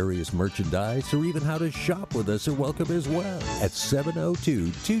about various merchandise or even how to shop with us are welcome as well at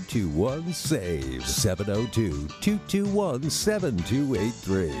 702-221-SAVE,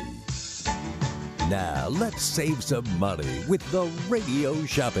 702-221-7283. Now, let's save some money with the Radio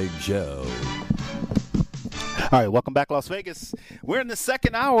Shopping Show. All right, welcome back, Las Vegas. We're in the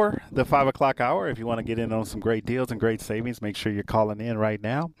second hour, the 5 o'clock hour. If you want to get in on some great deals and great savings, make sure you're calling in right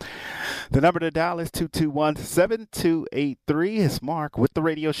now. The number to dial is 221-7283. It's Mark with the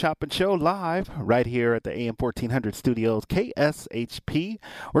Radio Shopping Show live right here at the AM 1400 studios, KSHP.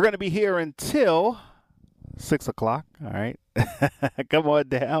 We're going to be here until 6 o'clock. All right. Come on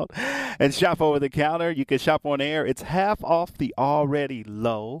down and shop over the counter. You can shop on air. It's half off the already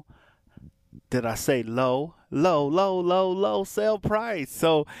low. Did I say low? Low sale price.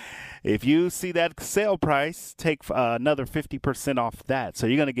 So if you see that sale price, take another 50% off that. So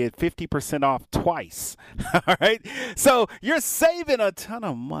you're going to get 50% off twice. All right. So you're saving a ton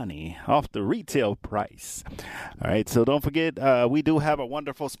of money off the retail price. All right. So don't forget, we do have a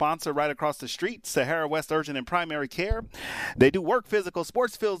wonderful sponsor right across the street, Sahara West Urgent and Primary Care. They do work physicals,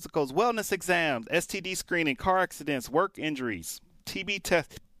 sports physicals, wellness exams, STD screening, car accidents, work injuries, TB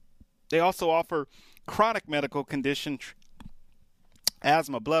tests. They also offer chronic medical condition,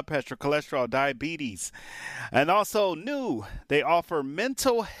 asthma, blood pressure, cholesterol, diabetes. And also new, they offer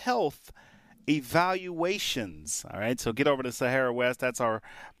mental health evaluations. All right, so get over to Sahara West. That's our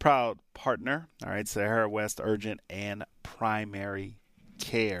proud partner. All right, Sahara West Urgent and Primary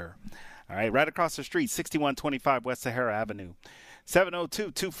Care. All right, right across the street, 6125 West Sahara Avenue,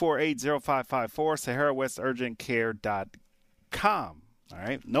 702-248-0554, SaharaWestUrgentCare.com. All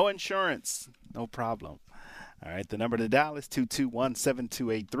right, no insurance, no problem. All right, the number to dial is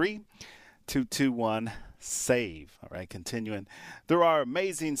 221-7283, 221-SAVE. All right, continuing through our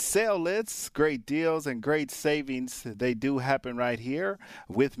amazing sale lists, great deals and great savings. They do happen right here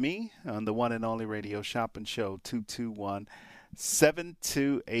with me on the one and only Radio Shopping Show,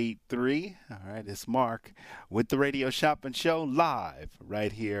 221-7283. All right, it's Mark with the Radio Shopping Show live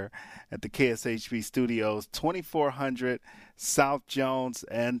right here at the KSHP Studios, 2400 South Jones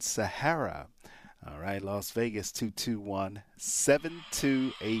and Sahara. All right, Las Vegas,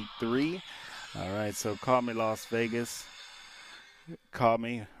 221-7283. All right, so call me Las Vegas. Call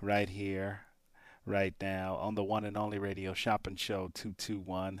me right here, right now on the one and only Radio Shopping Show,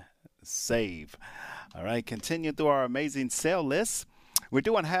 221-SAVE. All right, continue through our amazing sale list. We're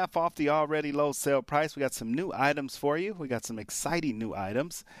doing half off the already low sale price. We got some new items for you. We got some exciting new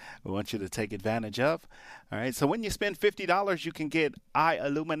items we want you to take advantage of. All right, so when you spend $50, you can get I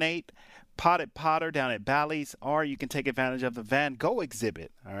Illuminate Potted Potter down at Bally's, or you can take advantage of the Van Gogh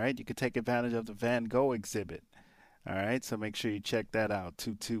exhibit. All right, you can take advantage of the Van Gogh exhibit. All right, so make sure you check that out,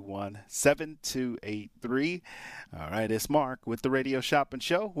 221-7283. All right, it's Mark with the Radio Shopping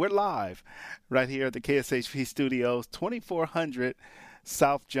Show. We're live right here at the KSHP Studios, 2400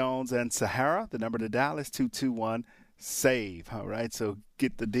 South Jones and Sahara. The number to dial is 221-SAVE. All right, so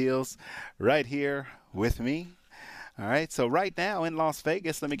get the deals right here with me. All right, so right now in Las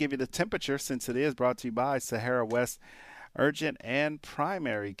Vegas, let me give you the temperature since it is brought to you by Sahara West Urgent and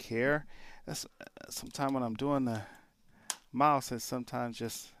Primary Care. Sometimes when I'm doing the mouse, it's sometimes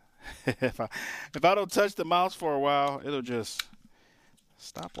just if I don't touch the mouse for a while, it'll just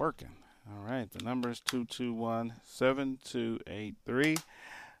stop working. All right, the number is 221-7283.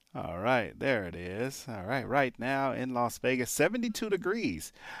 All right, there it is. All right, right now in Las Vegas, 72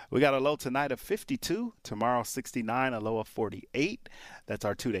 degrees. We got a low tonight of 52, tomorrow 69, a low of 48. That's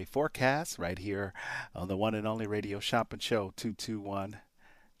our 2-day forecast right here on the one and only Radio Shopping Show,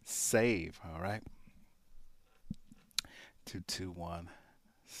 221-SAVE. All right,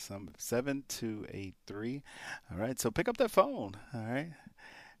 221-7283. All right, so pick up that phone. All right.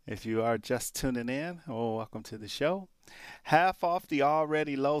 If you are just tuning in, welcome to the show. Half off the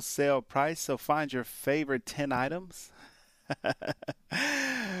already low sale price, so find your favorite 10 items.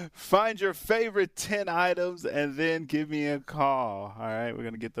 Find your favorite 10 items and then give me a call. All right, we're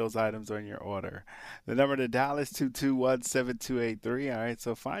going to get those items on your order. The number to dial is 221-7283. All right,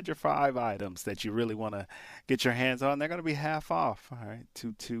 so find your 5 items that you really want to get your hands on. They're going to be half off. All right,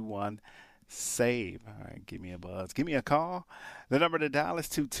 221-SAVE. All right, give me a buzz. Give me a call. The number to dial is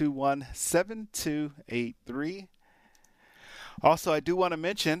 221-7283. Also, I do want to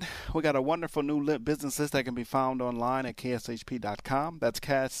mention we got a wonderful new business list that can be found online at kshp.com. That's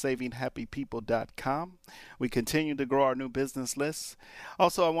cashsavinghappypeople.com. We continue to grow our new business lists.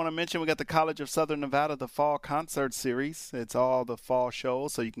 Also, I want to mention we got the College of Southern Nevada, the Fall Concert Series. It's all the fall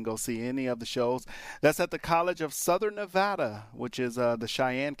shows, so you can go see any of the shows. That's at the College of Southern Nevada, which is the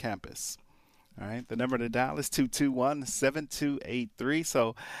Cheyenne campus. All right, the number to dial is 221-7283.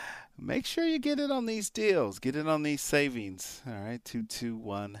 So make sure you get it on these deals. Get it on these savings. All right,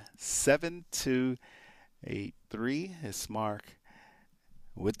 221-7283 is Mark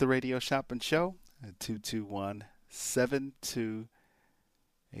with the Radio Shopping Show at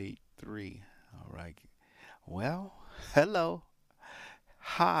 221-7283. All right. Well, hello.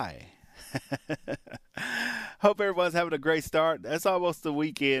 Hi. Hope everyone's having a great start. It's almost the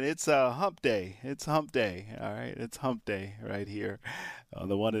weekend. It's hump day. It's hump day. All right. It's hump day right here on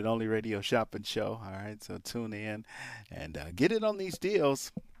the one and only Radio Shopping Show. All right. So tune in and get it on these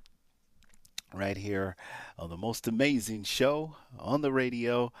deals right here on the most amazing show on the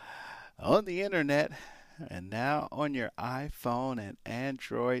radio, on the internet, and now on your iPhone and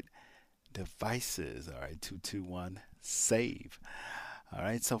Android devices. All right. 221-SAVE. All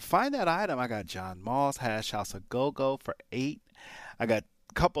right, so find that item. I got John Mull's Hash House of Go-Go for $8. I got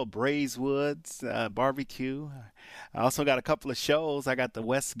a couple of Braeswoods barbecue. I also got a couple of shows. I got the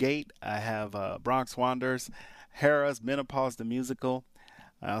Westgate. I have Bronx Wanderers, Harrah's Menopause the Musical.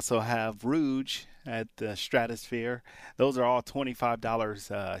 I also have Rouge at the Stratosphere. Those are all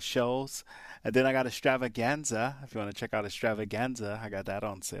 $25 shows. And then I got Extravaganza. If you want to check out Extravaganza, I got that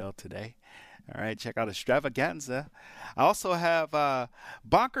on sale today. All right, check out Extravaganza. I also have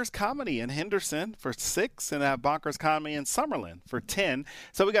Bonkers Comedy in Henderson for $6, and I have Bonkers Comedy in Summerlin for $10.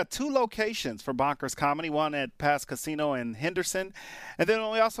 So we got 2 locations for Bonkers Comedy, one at Pass Casino in Henderson, and then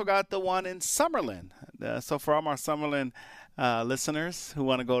we also got the one in Summerlin. So for all our Summerlin listeners who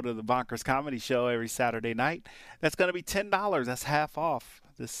want to go to the Bonkers Comedy Show every Saturday night, that's going to be $10. That's half off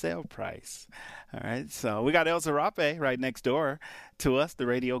the sale price. All right, so we got El Zarape right next door to us, the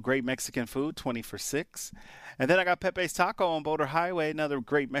radio, great Mexican food, 20 for $6. And then I got Pepe's Taco on Boulder Highway, another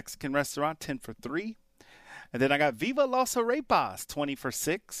great Mexican restaurant, 10 for $3. And then I got Viva Los Arepas, 20 for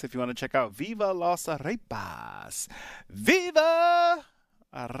 $6. If you want to check out Viva Los Arepas. Viva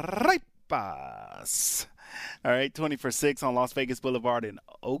Arepas. All right, 20 for $6 on Las Vegas Boulevard in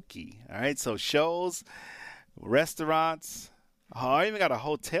Okie. All right, so shows, restaurants. Oh, I even got a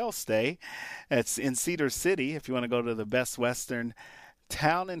hotel stay. It's in Cedar City if you want to go to the Best Western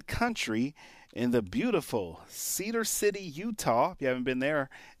Town and Country in the beautiful Cedar City, Utah. If you haven't been there,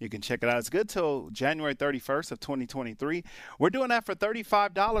 you can check it out. It's good till January 31st of 2023. We're doing that for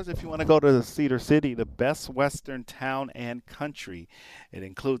 $35 if you want to go to the Cedar City, the Best Western Town and Country. It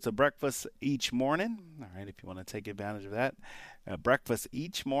includes a breakfast each morning. All right, if you want to take advantage of that. Breakfast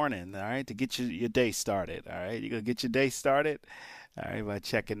each morning, all right, to get your day started. All right, you're going to get your day started, all right, by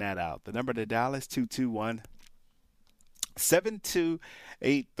checking that out. The number to dial is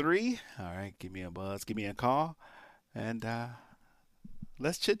 221-7283. All right, give me a buzz, give me a call, and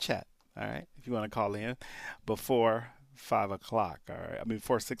let's chit-chat, all right, if you want to call in before 5 o'clock, all right,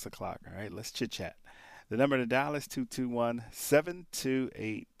 before 6 o'clock, all right, let's chit-chat. The number to dial is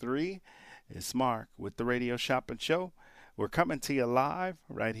 221-7283. It's Mark with the Radio Shopping Show. We're coming to you live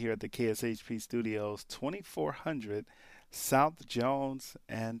right here at the KSHP Studios, 2400 South Jones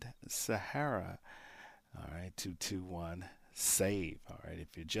and Sahara. All right, 221-SAVE. All right,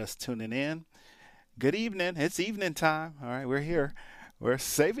 if you're just tuning in, good evening. It's evening time. All right, we're here. We're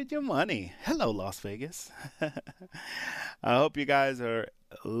saving your money. Hello, Las Vegas. I hope you guys are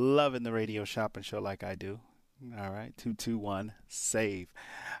loving the Radio Shopping Show like I do. All right, 221-SAVE.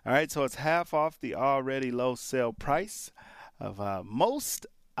 All right, so it's half off the already low sale price of most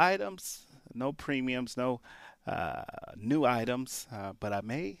items. No premiums, no new items, but I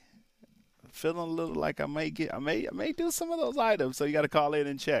may feeling a little like I may do some of those items. So you got to call in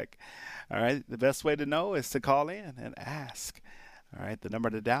and check. All right, the best way to know is to call in and ask. All right, the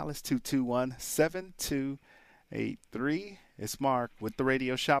number to dial is 221-7283. It's Mark with the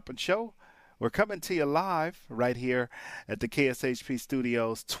Radio Shopping Show. We're coming to you live right here at the KSHP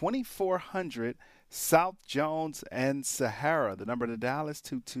Studios, 2400 South Jones and Sahara. The number to dial is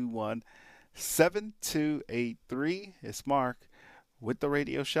 221-7283. It's Mark with the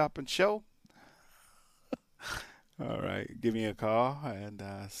Radio Shopping Show. All right, give me a call and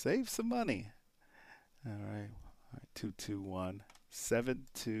save some money. All right,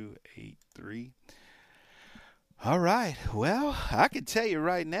 221-7283. All right, well, I can tell you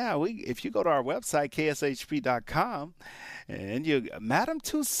right now, if you go to our website, kshp.com, and you Madame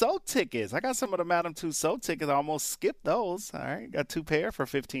Tussauds tickets. I got some of the Madame Tussauds tickets. I almost skipped those. All right, got 2 pair for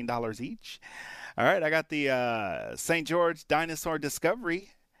 $15 each. All right, I got the St. George Dinosaur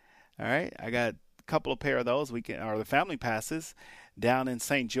Discovery. All right, I got a couple of pair of those. Or the family passes down in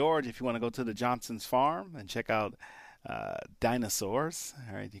St. George. If you want to go to the Johnson's Farm and check out dinosaurs,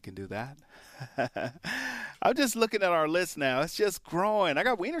 all right, you can do that. I'm just looking at our list now. It's just growing. I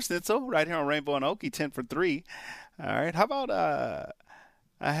got Wiener Schnitzel right here on Rainbow and Okie, 10 for $3. All right, how about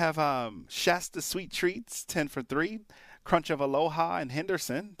I have Shasta Sweet Treats, 10 for $3. Crunch of Aloha in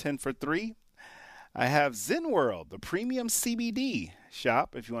Henderson, 10 for $3. I have Zen World, the premium CBD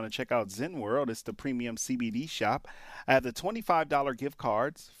shop. If you want to check out Zen World, it's the premium CBD shop. I have the $25 gift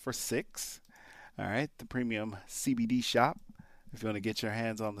cards for $6. All right, the premium CBD shop. If you want to get your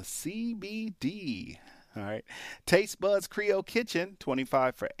hands on the CBD. All right, Taste Buds Creole Kitchen,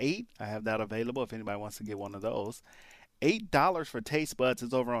 25 for $8. I have that available if anybody wants to get one of those. $8 for Taste Buds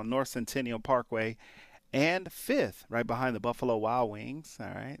is over on North Centennial Parkway and 5th, right behind the Buffalo Wild Wings. All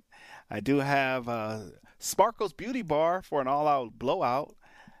right, I do have Sparkles Beauty Bar for an all-out blowout,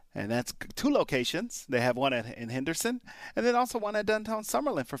 and that's 2 locations. They have one in Henderson, and then also one at Downtown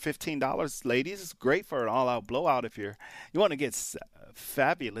Summerlin for $15. Ladies, it's great for an all-out blowout. If you want to get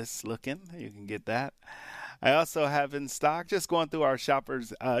fabulous looking, you can get that. I also have in stock, just going through our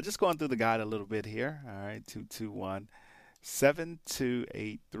shoppers, just going through the guide a little bit here. All right,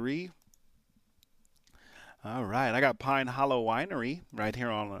 221-7283. All right, I got Pine Hollow Winery right here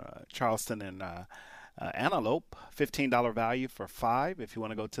on Charleston and Antelope, $15 value for $5. If you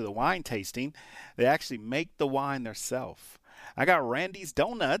want to go to the wine tasting, they actually make the wine themselves. I got Randy's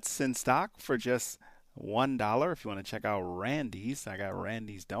Donuts in stock for just $1. If you want to check out Randy's, I got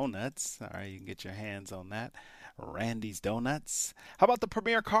Randy's Donuts. All right, you can get your hands on that. Randy's Donuts. How about the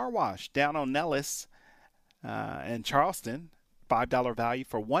Premier Car Wash down on Nellis in Charleston? $5 value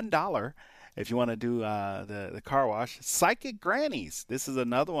for $1. If you want to do the car wash. Psychic Grannies. This is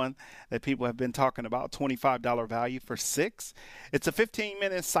another one that people have been talking about. $25 value for $6. It's a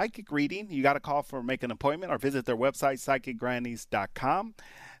 15-minute psychic reading. You got to call for make an appointment or visit their website, psychicgrannies.com.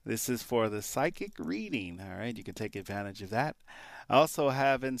 This is for the psychic reading. All right, you can take advantage of that. I also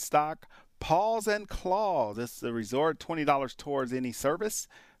have in stock Paws and Claws. This is a resort, $20 towards any service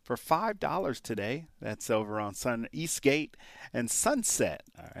for $5 today. That's over on Eastgate and Sunset.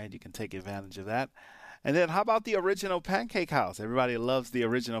 All right, you can take advantage of that. And then how about the Original Pancake House? Everybody loves the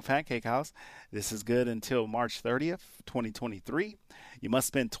Original Pancake House. This is good until March 30th, 2023. You must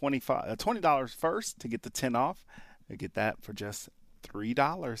spend $20 first to get the 10 off. You get that for just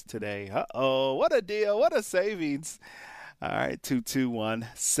 $3 today. Uh-oh, what a deal. What a savings. All right,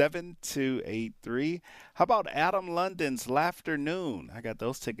 221-7283. How about Adam London's Laughternoon? I got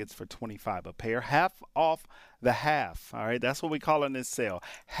those tickets for $25 a pair. Half off the half. All right, that's what we call in this sale.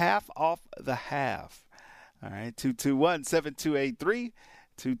 Half off the half. All right, 221-7283.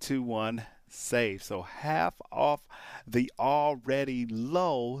 221-SAVE. So half off the already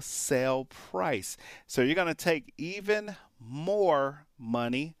low sale price. So you're going to take even more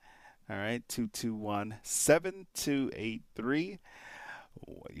money. All right, 221-7283.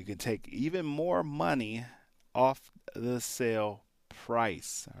 You can take even more money off the sale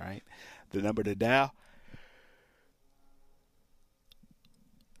price. All right, the number to dial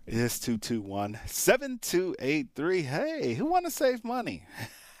is 221-7283. Hey, who want to save money?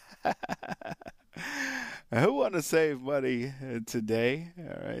 Who want to save money today?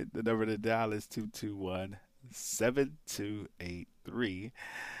 All right, the number to dial is 221-7283.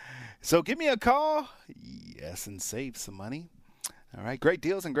 So give me a call, yes, and save some money. All right, great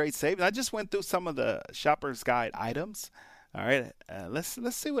deals and great savings. I just went through some of the Shopper's Guide items. All right, let's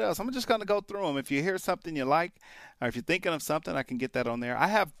see what else. I'm just going to go through them. If you hear something you like, or if you're thinking of something, I can get that on there. I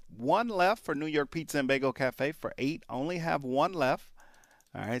have one left for New York Pizza and Bagel Cafe for $8. Only have one left.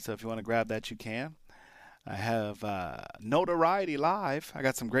 All right, so if you want to grab that, you can. I have Notoriety Live. I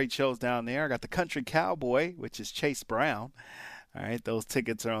got some great shows down there. I got the Country Cowboy, which is Chase Brown. All right, those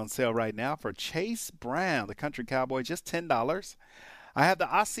tickets are on sale right now for Chase Brown, the Country Cowboy, just $10. I have the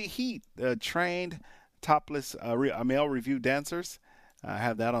Aussie Heat, trained topless male review dancers. I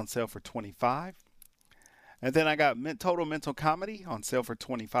have that on sale for $25. And then I got Total Mental Comedy on sale for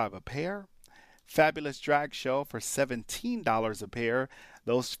 $25 a pair. Fabulous Drag Show for $17 a pair.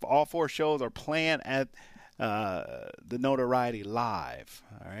 Those all 4 shows are planned at the notoriety live.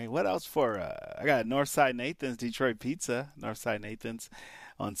 All right. What else for? I got Northside Nathan's Detroit Pizza. Northside Nathan's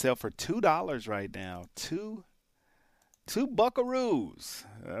on sale for $2 right now. Two buckaroos.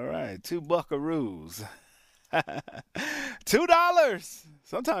 All right, $2 buckaroos. $2.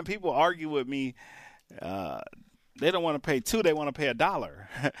 Sometimes people argue with me. They don't want to pay $2. They want to pay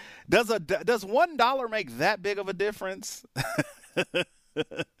 $1. Does $1 make that big of a difference?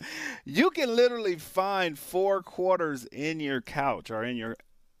 You can literally find 4 quarters in your couch or in your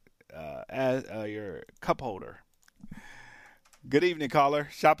cup holder. Good evening, caller.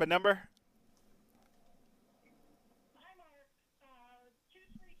 Shopping number?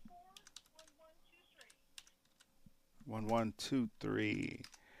 1123.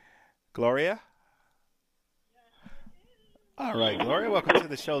 Gloria? All right, Gloria, welcome to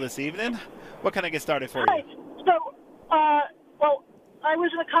the show this evening. What can I get started for you? Hi. So, well, I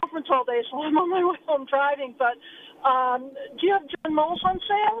was in a conference all day, so I'm on my way home driving, but do you have John Moles on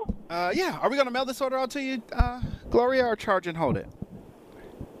sale? Yeah. Are we going to mail this order out to you, Gloria, or charge and hold it?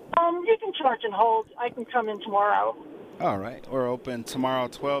 You can charge and hold. I can come in tomorrow. All right. We're open tomorrow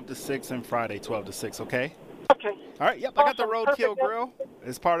 12 to 6 and Friday 12 to 6, okay? Okay. All right. Yep. Awesome. I got the Roadkill Grill.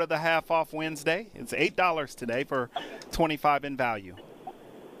 It's part of the half off Wednesday. It's $8 today for $25 in value.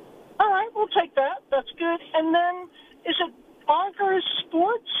 All right. We'll take that. That's good. And then is it Bonkers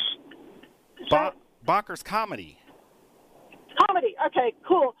Sports? Bonkers Comedy. Comedy. Okay,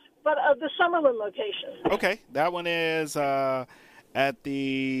 cool. But the Summerlin location. Okay. That one is at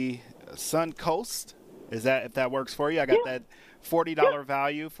the Sun Coast. Is that, if that works for you? I got that $40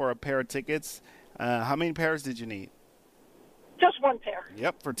 value for a pair of tickets. How many pairs did you need? Just one pair.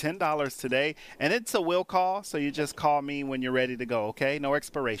 Yep, for $10 today. And it's a will call, so you just call me when you're ready to go, okay? No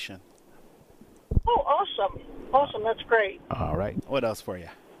expiration. Oh, awesome. Awesome. That's great. All right. What else for you?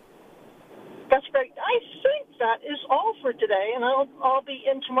 That's great. I think that is all for today, and I'll be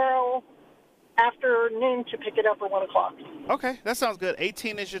in tomorrow afternoon to pick it up at 1 o'clock. Okay, that sounds good.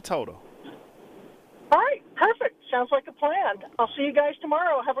 18 is your total. All right, perfect. Sounds like a plan. I'll see you guys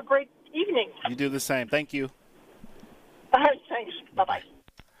tomorrow. Have a great evening. You do the same. Thank you. All right, thanks. Bye-bye.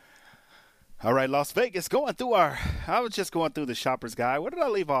 All right, Las Vegas, I was just going through the shopper's guide. Where did I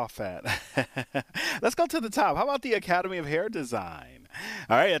leave off at? Let's go to the top. How about the Academy of Hair Design?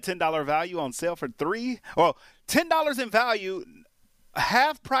 All right, a $10 value on sale for $3. Well, $10 in value,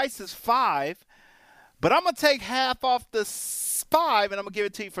 half price is $5, but I'm going to take half off the $5 and I'm going to give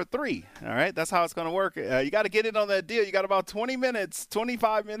it to you for $3. All right, that's how it's going to work. You got to get in on that deal. You got about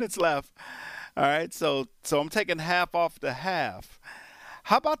 25 minutes left. All right, so I'm taking half off the half.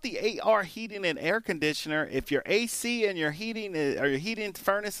 How about the AR heating and air conditioner? If your AC and your heating or your heating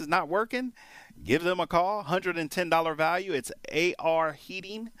furnace is not working, give them a call. $110 value. It's AR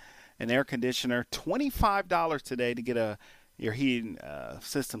heating and air conditioner. $25 today to get your heating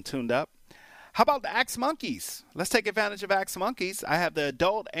system tuned up. How about the Axe Monkeys? Let's take advantage of Axe Monkeys. I have the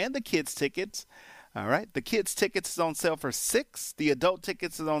adult and the kids tickets. All right, the kids tickets is on sale for $6. The adult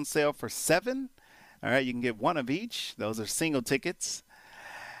tickets is on sale for $7. All right, you can get one of each. Those are single tickets.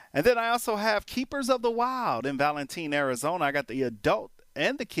 And then I also have Keepers of the Wild in Valentine, Arizona. I got the adult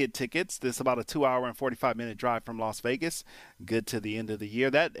and the kid tickets. This is about a 2-hour and 45-minute drive from Las Vegas. Good to the end of the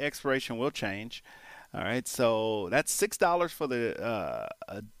year. That expiration will change. All right, so that's $6 for the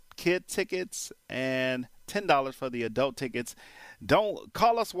kid tickets and $10 for the adult tickets. Don't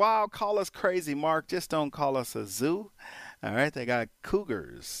call us wild, call us crazy, Mark. Just don't call us a zoo. All right, they got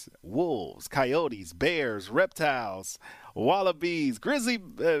cougars, wolves, coyotes, bears, reptiles, wallabies, grizzly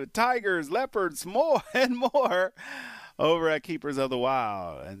tigers, leopards, more and more over at Keepers of the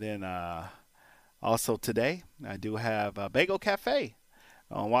Wild. And then also today, I do have Bagel Cafe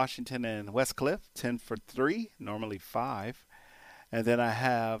on Washington and West Cliff, 10 for $3, normally $5. And then I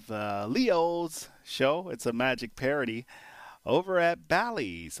have Leo's show. It's a magic parody over at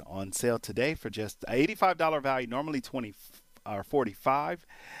Bally's on sale today for just $85 value, normally $20 or $45.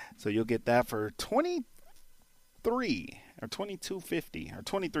 So you'll get that for $23 or $22.50 or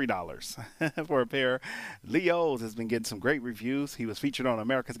 $23 for a pair. Leo's has been getting some great reviews. He was featured on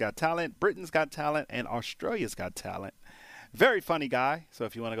America's Got Talent, Britain's Got Talent, and Australia's Got Talent. Very funny guy. So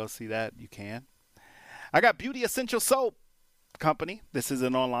if you want to go see that, you can. I got Beauty Essential Soap Company. This is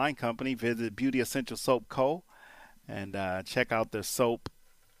an online company. Visit Beauty Essential Soap Co. and check out their soap,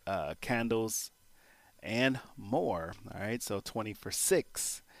 candles, and more. All right, so 20 for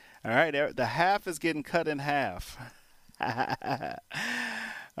 $6. All right, the half is getting cut in half.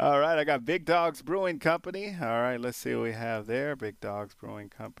 All right, I got Big Dogs Brewing Company. All right, let's see what we have there. Big Dogs Brewing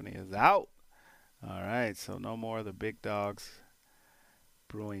Company is out. All right, so no more of the Big Dogs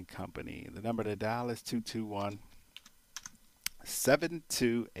Brewing Company. The number to dial is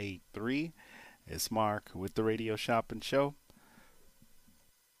 221-7283. It's Mark with the Radio Shopping Show.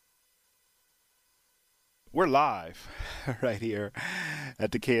 We're live right here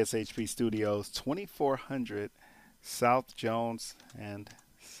at the KSHP Studios, 2400 South Jones and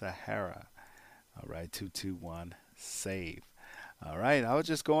Sahara. All right, 221-SAVE. All right, I was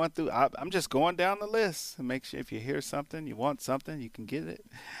just going through. I'm just going down the list to make sure if you hear something, you want something, you can get it.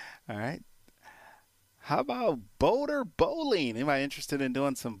 All right. How about Boulder Bowling? Anybody interested in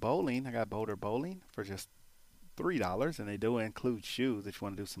doing some bowling? I got Boulder Bowling for just $3, and they do include shoes if you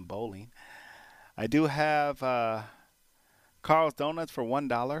want to do some bowling. I do have Carl's Donuts for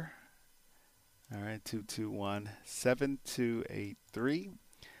 $1. All right, 221-7283.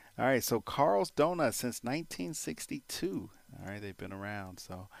 All right, so Carl's Donuts since 1962. All right, they've been around.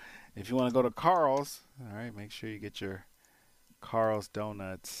 So if you want to go to Carl's, all right, make sure you get your Carl's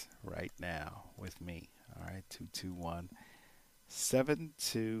Donuts right now with me. All right,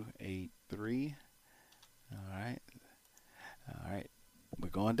 221-7283. All right.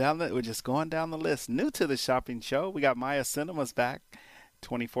 We're just going down the list. New to the shopping show, we got Maya Cinemas back.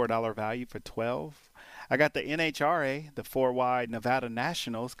 $24 value for $12. I got the NHRA, the 4-wide Nevada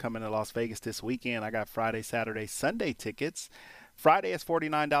Nationals, coming to Las Vegas this weekend. I got Friday, Saturday, Sunday tickets. Friday is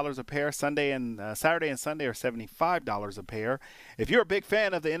 $49 a pair. Saturday and Sunday are $75 a pair. If you're a big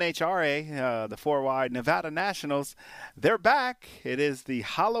fan of the NHRA, the 4-wide Nevada Nationals, they're back. It is the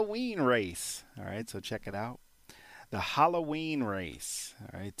Halloween race. All right, so check it out. The Halloween race.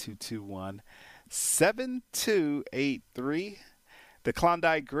 All right, 221-7283. The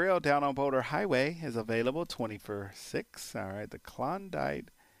Klondike Grill down on Boulder Highway is available 20 for $6. All right, the Klondike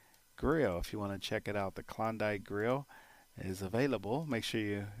Grill, if you want to check it out, the Klondike Grill is available. Make sure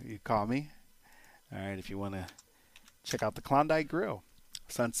you call me. All right, if you want to check out the Klondike Grill,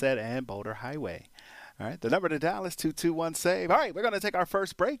 Sunset and Boulder Highway. All right, the number to dial is 221-SAVE. All right, we're going to take our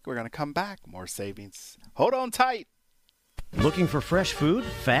first break. We're going to come back. More savings. Hold on tight. Looking for fresh food,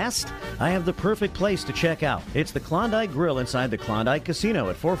 fast? I have the perfect place to check out. It's the Klondike Grill inside the Klondike Casino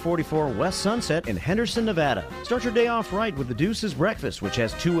at 444 West Sunset in Henderson, Nevada. Start your day off right with the Deuce's Breakfast, which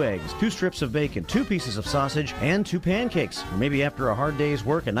has 2 eggs, 2 strips of bacon, 2 pieces of sausage, and 2 pancakes. Or maybe after a hard day's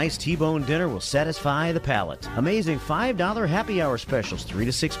work, a nice T-bone dinner will satisfy the palate. Amazing $5 happy hour specials, 3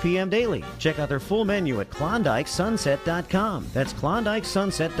 to 6 p.m. daily. Check out their full menu at KlondikeSunset.com. That's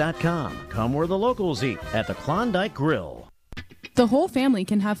KlondikeSunset.com. Come where the locals eat at the Klondike Grill. The whole family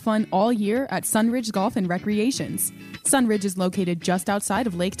can have fun all year at Sunridge Golf and Recreations. Sunridge is located just outside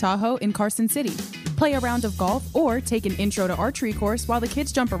of Lake Tahoe in Carson City. Play a round of golf or take an intro to archery course while the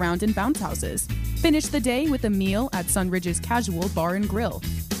kids jump around in bounce houses. Finish the day with a meal at Sunridge's Casual Bar and Grill.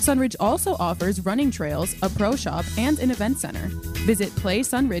 Sunridge also offers running trails, a pro shop, and an event center. Visit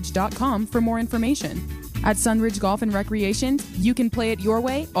PlaySunridge.com for more information. At Sunridge Golf and Recreations, you can play it your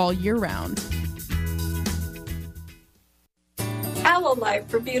way all year round. Aloe Life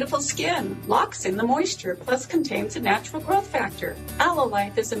for beautiful skin locks in the moisture, plus contains a natural growth factor. Aloe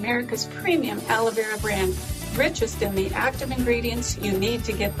Life is America's premium aloe vera brand, richest in the active ingredients you need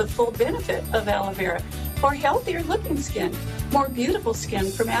to get the full benefit of aloe vera for healthier looking skin, more beautiful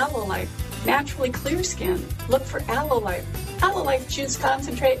skin from Aloe Life, naturally clear skin. Look for Aloe Life. Aloe Life Juice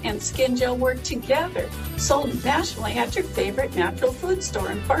Concentrate and Skin Gel work together. Sold nationally at your favorite natural food store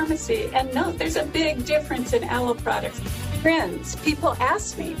and pharmacy. And note, there's a big difference in aloe products. Friends, people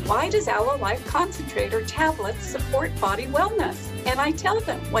ask me, why does Aloe Life Concentrate or tablets support body wellness? And I tell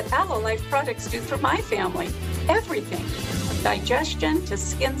them what Aloe Life products do for my family. Everything. From digestion to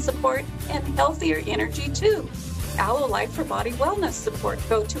skin support and healthier energy too. Aloe Life for body wellness support.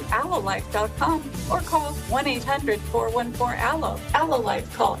 Go to aloelife.com or call 1-800-414-ALOE. Aloe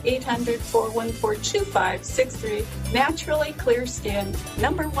Life, call 800-414-2563. Naturally clear skin.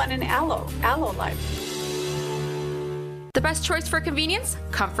 #1 in aloe. Aloe Life. The best choice for convenience,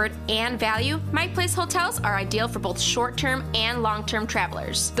 comfort, and value, My Place hotels are ideal for both short-term and long-term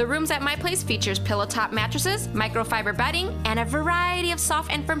travelers. The rooms at My Place features pillow-top mattresses, microfiber bedding, and a variety of soft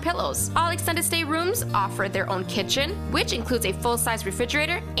and firm pillows. All extended stay rooms offer their own kitchen, which includes a full-size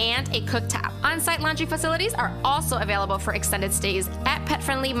refrigerator and a cooktop. On-site laundry facilities are also available for extended stays at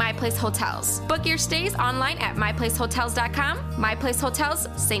pet-friendly My Place hotels. Book your stays online at myplacehotels.com. My Place Hotels,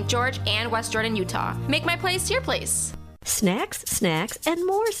 St. George and West Jordan, Utah. Make My Place your place. Snacks, snacks, and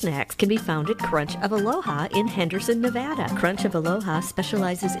more snacks can be found at Crunch of Aloha in Henderson, Nevada. Crunch of Aloha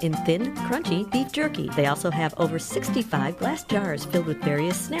specializes in thin, crunchy beef jerky. They also have over 65 glass jars filled with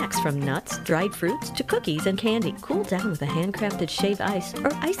various snacks from nuts, dried fruits, to cookies and candy. Cool down with a handcrafted shave ice or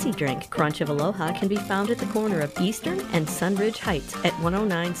icy drink. Crunch of Aloha can be found at the corner of Eastern and Sunridge Heights at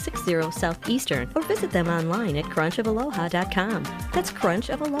 10960 Southeastern, or visit them online at crunchofaloha.com. That's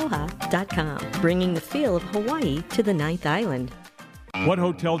crunchofaloha.com, bringing the feel of Hawaii to the Ninth Island. What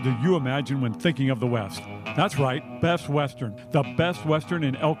hotel do you imagine when thinking of the West? That's right, Best Western. The Best Western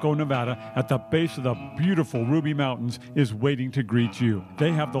in Elko, Nevada, at the base of the beautiful Ruby Mountains, is waiting to greet you.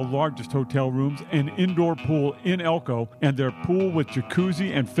 They have the largest hotel rooms and indoor pool in Elko, and their pool with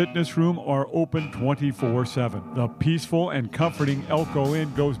jacuzzi and fitness room are open 24/7. The peaceful and comforting Elko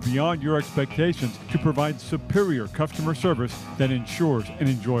Inn goes beyond your expectations to provide superior customer service that ensures an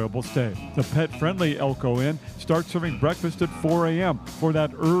enjoyable stay. The pet-friendly Elko Inn starts serving breakfast at 4 a.m. for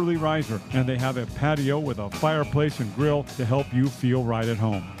that early riser, and they have a patio with a fireplace and grill to help you feel right at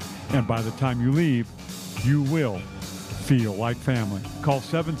home. And by the time you leave, you will feel like family. Call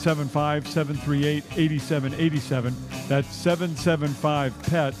 775-738-8787. That's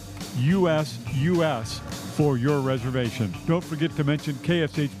 775-PET-US for your reservation. Don't forget to mention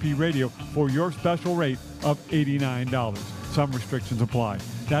KSHP Radio for your special rate of $89. Some restrictions apply.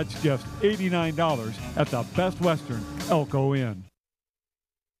 That's just $89 at the Best Western Elko Inn.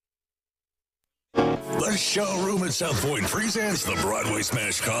 The Showroom at South Point presents the Broadway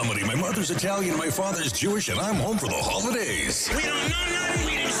smash comedy My Mother's Italian, My Father's Jewish, and I'm Home for the Holidays. We don't know nothing,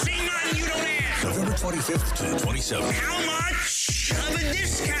 we didn't see nothing, you don't ask. November 25th to the 27th. How much of a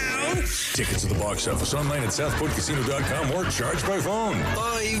discount? Tickets at the box office online at southpointcasino.com or charged by phone.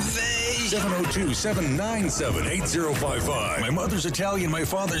 Oy vey. 702-797-8055. My Mother's Italian, My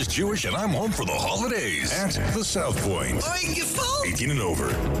Father's Jewish, and I'm Home for the Holidays. At the South Point. 18 and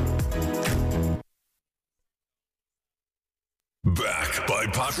over. Back by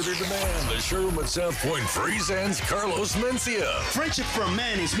popular demand, the Showroom at South Point presents Carlos Mencia. Friendship for a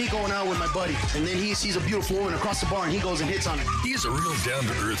man is me going out with my buddy, and then he sees a beautiful woman across the bar and he goes and hits on her. He's a real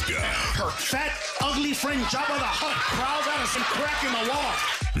down-to-earth guy. Her fat, ugly friend Jabba the Hutt crawls out of some crack in the wall.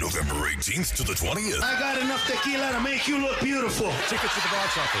 November 18th to the 20th. I got enough tequila to make you look beautiful. Tickets at the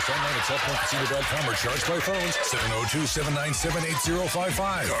box office online at southpointcasino.com or charged by phones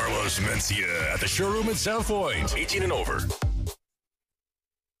 702-797-8055. Carlos Mencia at the Showroom at South Point. 18 and over.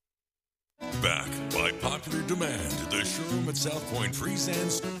 Back by popular demand, the Showroom at South Point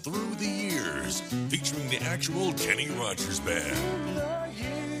presents Through the Years, featuring the actual Kenny Rogers Band.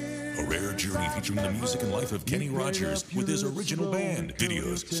 A rare journey featuring the music and life of Kenny Rogers with his original band,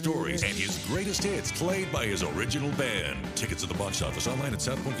 videos, stories, and his greatest hits played by his original band. Tickets at the box office online at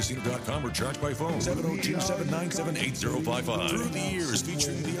southpointcasino.com or charged by phone 702-797-8055. Through the Years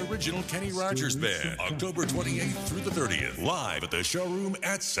featuring the original Kenny Rogers Band, October 28th through the 30th, live at the Showroom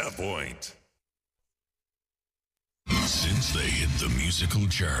at South Point. Since they hit the musical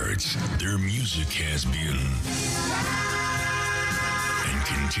charts, their music has been and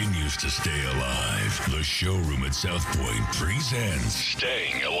continues to stay alive. The Showroom at South Point presents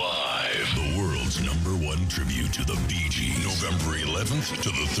Staying Alive, the world's #1 tribute to the Bee Gees. November 11th to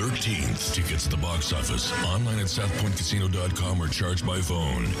the 13th. Tickets at the box office, online at southpointcasino.com or charged by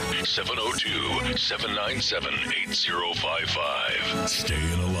phone 702-797-8055.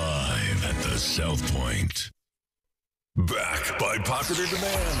 Staying Alive at the South Point. Back by popular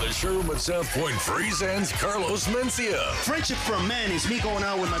demand, the Showroom at South Point presents Carlos Mencia. Friendship for a man is me going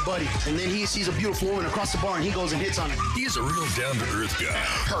out with my buddy, and then he sees a beautiful woman across the bar and he goes and hits on her. He's a real down-to-earth guy.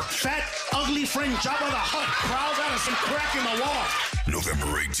 Her fat, ugly friend Jabba the Hutt crawls out of some crack in the wall.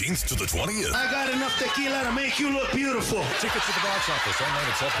 November 18th to the 20th. I got enough tequila to make you look beautiful. Tickets at the box office, online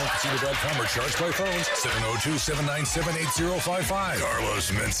at southpointcasino.com or charged by phones 702-797-8055. Carlos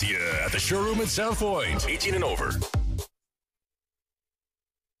Mencia at the Showroom at South Point. 18 and over.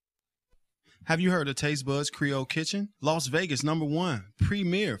 Have you heard of Taste Buds Creole Kitchen? Las Vegas #1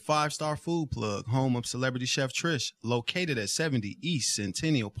 premier 5-star food plug, home of celebrity chef Trish, located at 70 East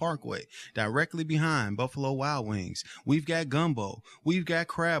Centennial Parkway, directly behind Buffalo Wild Wings. We've got gumbo, we've got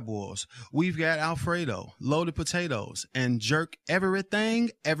crab balls, we've got Alfredo, loaded potatoes, and jerk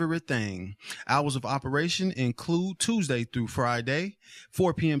everything. Hours of operation include Tuesday through Friday,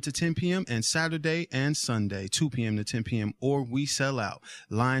 4 p.m. to 10 p.m., and Saturday and Sunday, 2 p.m. to 10 p.m., or we sell out.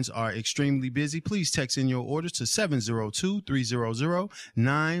 Lines are extremely busy. Please text in your orders to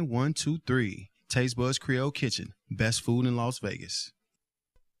 702-300-9123. Taste Buds Creole Kitchen, best food in Las Vegas.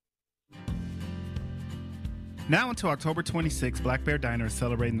 Now until October 26, Black Bear Diner is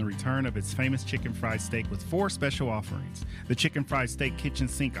celebrating the return of its famous chicken fried steak with 4 special offerings: the chicken fried steak kitchen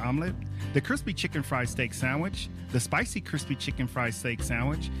sink omelet, the crispy chicken fried steak sandwich, the spicy crispy chicken fried steak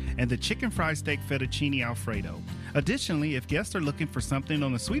sandwich, and the chicken fried steak fettuccine alfredo. Additionally, if guests are looking for something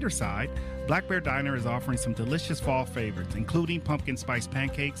on the sweeter side, Black Bear Diner is offering some delicious fall favorites, including pumpkin spice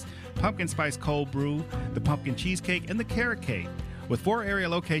pancakes, pumpkin spice cold brew, the pumpkin cheesecake, and the carrot cake. With 4 area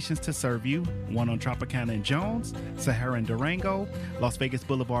locations to serve you, one on Tropicana and Jones, Sahara and Durango, Las Vegas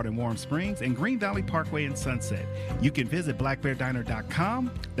Boulevard and Warm Springs, and Green Valley Parkway and Sunset. You can visit blackbeardiner.com,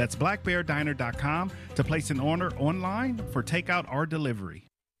 that's blackbeardiner.com, to place an order online for takeout or delivery.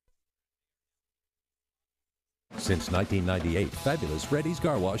 Since 1998, Fabulous Freddy's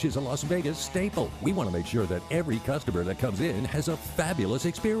Car Wash is a Las Vegas staple. We want to make sure that every customer that comes in has a fabulous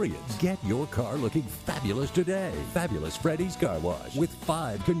experience. Get your car looking fabulous today. Fabulous Freddy's Car Wash with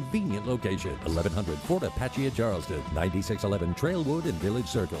 5 convenient locations: 1100 Fort Apache at Charleston, 9611 Trailwood and Village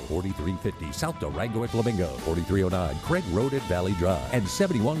Circle, 4350 South Durango at Flamingo, 4309 Craig Road at Valley Drive, and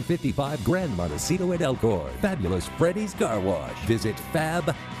 7155 Grand Montecito at Elkhorn. Fabulous Freddy's Car Wash. Visit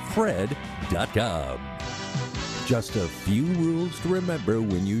fabfred.com. Just a few rules to remember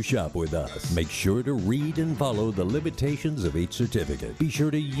when you shop with us. Make sure to read and follow the limitations of each certificate. Be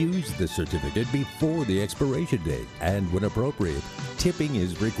sure to use the certificate before the expiration date. And when appropriate, tipping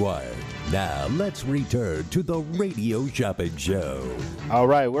is required. Now, let's return to the Radio Shopping Show. All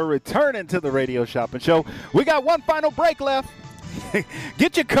right, we're returning to the Radio Shopping Show. We got one final break left.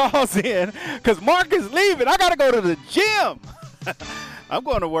 Get your calls in, because Mark is leaving. I got to go to the gym. I'm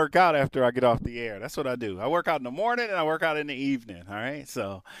going to work out after I get off the air. That's what I do. I work out in the morning and I work out in the evening, all right?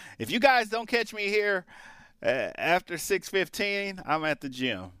 So if you guys don't catch me here after 6:15, I'm at the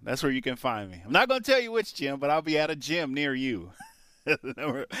gym. That's where you can find me. I'm not going to tell you which gym, but I'll be at a gym near you.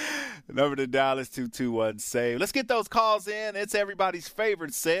 The number to dial is 221-SAVE. Let's get those calls in. It's everybody's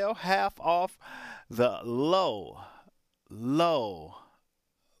favorite sale, half off the low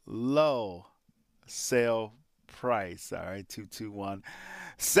sale price. All right,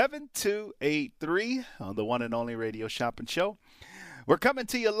 221-7283 on the one and only Radio Shopping Show. We're coming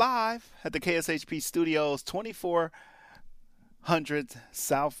to you live at the KSHP Studios, 2400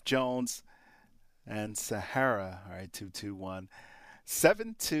 South Jones and Sahara. All right,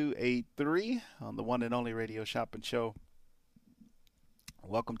 221-7283 on the one and only Radio Shopping Show.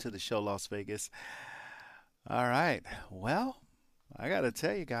 Welcome to the show, Las Vegas. All right, well, I got to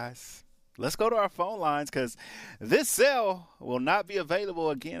tell you guys, let's go to our phone lines, because this sale will not be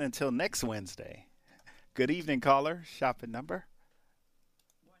available again until next Wednesday. Good evening, caller. Shopping number?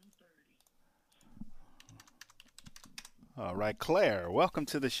 130. All right, Claire. Welcome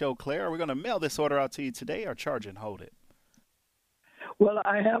to the show, Claire. Are we going to mail this order out to you today or charge and hold it? Well,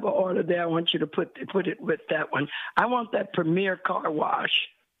 I have an order there. I want you to put it with that one. I want that Premier Car Wash.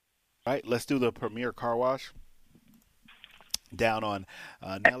 All right, let's do the Premier Car Wash. Down on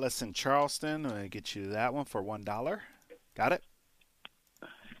Nellis and Charleston. I'll get you that one for $1. Got it?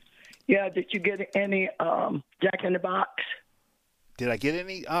 Yeah, did you get any Jack in the Box? Did I get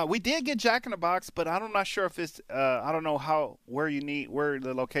any? We did get Jack in the Box, but I'm not sure if it's, I don't know where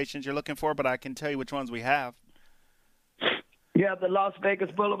the locations you're looking for, but I can tell you which ones we have. Yeah, the Las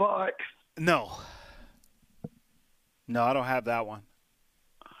Vegas Boulevard. No, I don't have that one.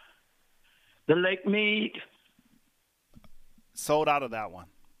 The Lake Mead. Sold out of that one.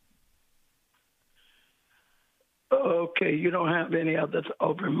 Okay, you don't have any others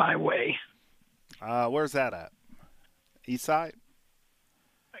over my way. Where's that at? East side?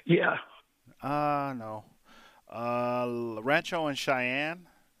 Yeah. No. Rancho and Cheyenne.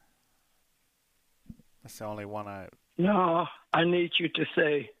 That's the only one I... No, I need you to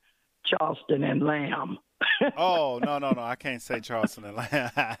say Charleston and Lamb. Oh, no. I can't say Charleston and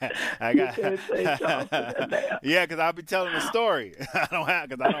Lamb. You can't say Charleston and Lamb. Yeah, because I'll be telling the story. I don't have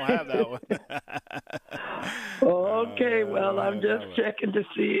that one. Okay, well, I'm just checking to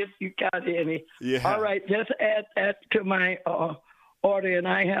see if you got any. Yeah. All right, just add that to my order, and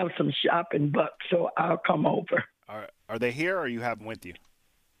I have some shopping bucks, so I'll come over. Are they here, or you have them with you?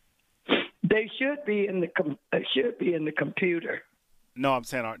 They should be in the computer. No, I'm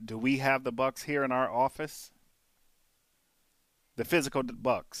saying, do we have the bucks here in our office? The physical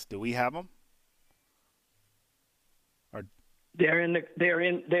bucks, do we have them? Or they're on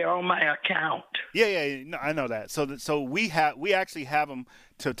my account. Yeah, no, I know that. So we actually have them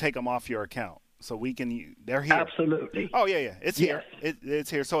to take them off your account, so we can. They're here. Absolutely. Oh yeah, it's here.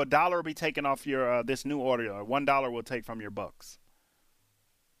 It's here. So $1 will be taken off your this new order. $1 will take from your bucks.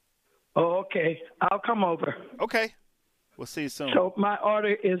 Oh, okay. I'll come over. Okay. We'll see you soon. So my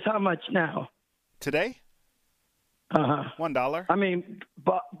order is how much now? Today? $1. I mean,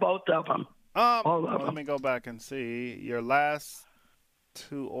 both of them. All of them. Let me go back and see your last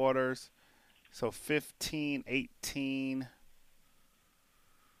two orders. So 15, 18,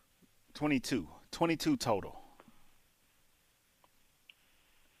 22. 22 total.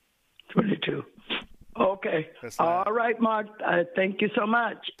 22. Okay. All right, Mark. Thank you so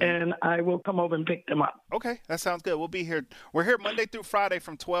much, and I will come over and pick them up. Okay, that sounds good. We'll be here. We're here Monday through Friday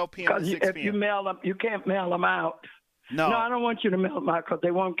from 12 p.m. to 6 p.m. If you mail them, you can't mail them out. No, I don't want you to mail them out because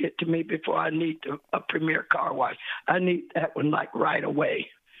they won't get to me before I need a Premier car wash. I need that one like right away.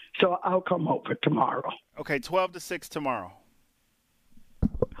 So I'll come over tomorrow. Okay, 12 to 6 tomorrow.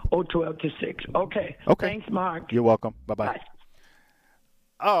 Oh, 12 to 6. Okay. Thanks, Mark. You're welcome. Bye-bye. Bye.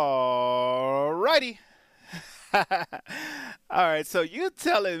 All righty. All right, so you're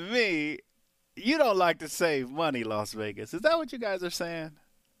telling me you don't like to save money, Las Vegas. Is that what you guys are saying?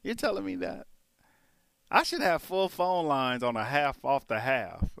 You're telling me that? I should have full phone lines on a half off the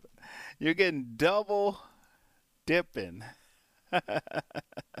half. You're getting double dipping.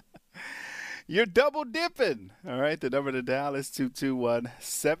 You're double dipping. All right, the number to dial is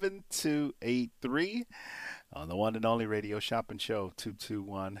 221-7283 on the one and only Radio Shopping Show,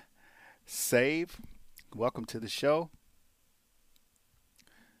 221-SAVE. Welcome to the show.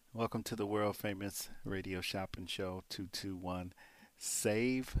 Welcome to the world-famous Radio Shopping Show,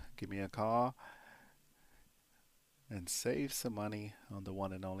 221-SAVE. Give me a call and save some money on the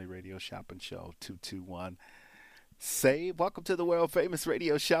one and only Radio Shopping Show, 221-SAVE. Welcome to the world-famous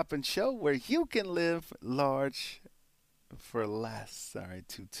Radio Shopping Show where you can live large for less. All right,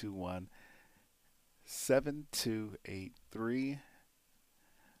 221-7283.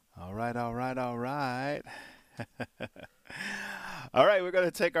 All right. All right, we're going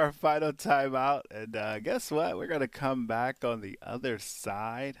to take our final time out. And guess what? We're going to come back on the other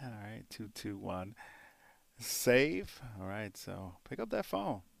side. All right, 221-SAVE. All right, so pick up that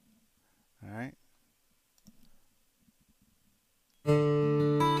phone. All right.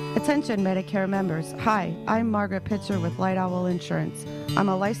 Attention Medicare members. Hi, I'm Margaret Pitcher with Light Owl Insurance. I'm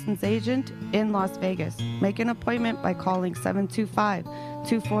a licensed agent in Las Vegas. Make an appointment by calling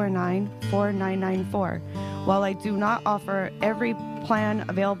 725-249-4994. While I do not offer every plan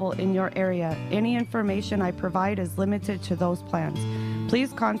available in your area, any information I provide is limited to those plans.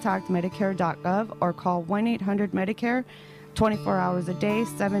 Please contact Medicare.gov or call 1-800-MEDICARE 24 hours a day,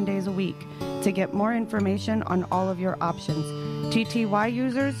 7 days a week to get more information on all of your options. TTY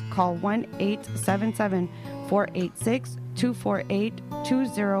users, call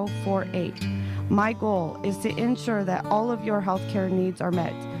 1-877-486-248-2048. My goal is to ensure that all of your healthcare needs are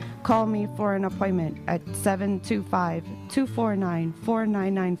met. Call me for an appointment at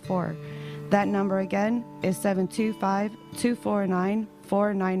 725-249-4994. That number again is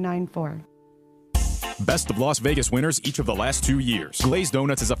 725-249-4994. Best of Las Vegas winners each of the last 2 years. Glazed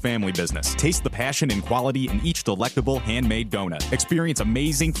Donuts is a family business. Taste the passion and quality in each delectable handmade donut. Experience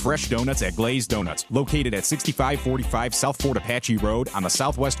amazing fresh donuts at Glazed Donuts, located at 6545 South Fort Apache Road on the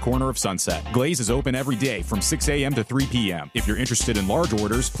southwest corner of Sunset. Glaze is open every day from 6 a.m. to 3 p.m. If you're interested in large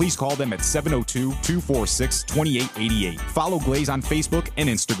orders, please call them at 702-246-2888. Follow Glaze on Facebook and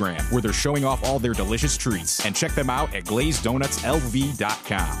Instagram, where they're showing off all their delicious treats. And check them out at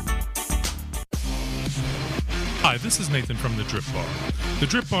glazedonutslv.com. Hi, this is Nathan from The Drip Bar. The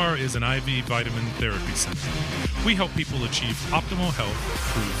Drip Bar is an IV vitamin therapy center. We help people achieve optimal health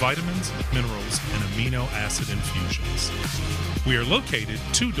through vitamins, minerals, and amino acid infusions. We are located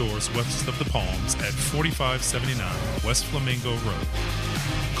 2 doors west of the Palms at 4579 West Flamingo Road.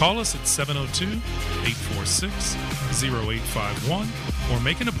 Call us at 702-846-0851 or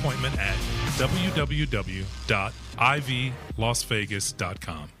make an appointment at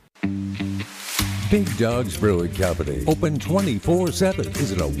www.ivlasvegas.com. Big Dogs Brewing Company, open 24/7,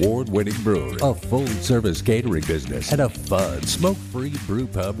 is an award-winning brewery, a full-service catering business, and a fun, smoke-free brew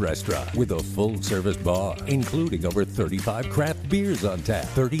pub restaurant with a full-service bar, including over 35 craft beers on tap,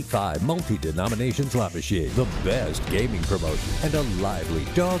 35 multi-denomination slot machines, the best gaming promotion, and a lively,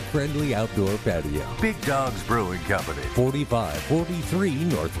 dog-friendly outdoor patio. Big Dogs Brewing Company, 4543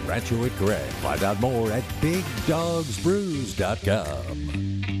 North Rancho at Gray. Find out more at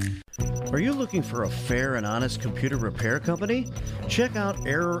BigDogsBrews.com. Are you looking for a fair and honest computer repair company? Check out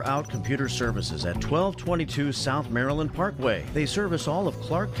Error Out Computer Services at 1222 South Maryland Parkway. They service all of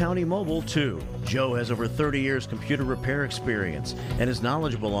Clark County Mobile, too. Joe has over 30 years computer repair experience and is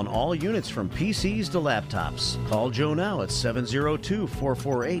knowledgeable on all units from PCs to laptops. Call Joe now at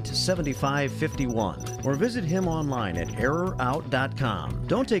 702-448-7551 or visit him online at errorout.com.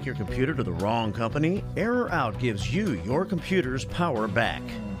 Don't take your computer to the wrong company. Error Out gives you your computer's power back.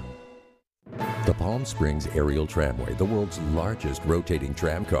 The Palm Springs Aerial Tramway, the world's largest rotating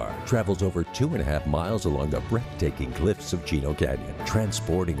tram car, travels over 2.5 miles along the breathtaking cliffs of Chino Canyon,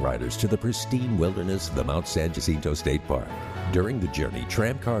 transporting riders to the pristine wilderness of the Mount San Jacinto State Park. During the journey,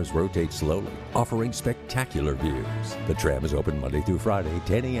 tram cars rotate slowly, offering spectacular views. The tram is open Monday through Friday,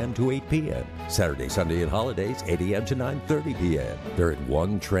 10 a.m. to 8 p.m. Saturday, Sunday, and holidays, 8 a.m. to 9:30 p.m. They're at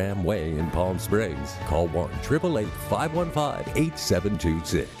One Tramway in Palm Springs. Call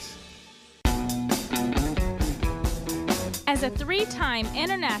 1-888-515-8726. As a 3-time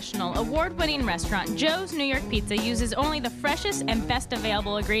international award-winning restaurant, Joe's New York Pizza uses only the freshest and best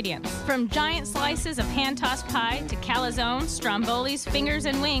available ingredients. From giant slices of hand-tossed pie to calzone, strombolis, fingers,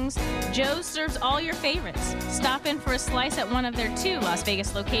 and wings, Joe's serves all your favorites. Stop in for a slice at one of their 2 Las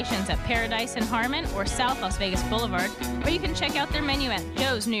Vegas locations at Paradise and Harmon or South Las Vegas Boulevard, or you can check out their menu at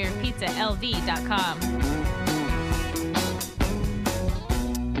joesnewyorkpizzalv.com.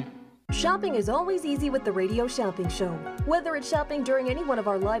 Shopping is always easy with the Radio Shopping Show. Whether it's shopping during any one of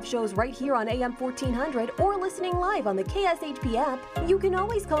our live shows right here on AM 1400 or listening live on the KSHP app, you can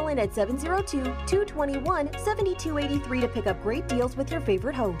always call in at 702-221-7283 to pick up great deals with your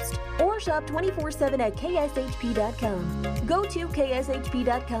favorite host. Or shop 24/7 at kshp.com. Go to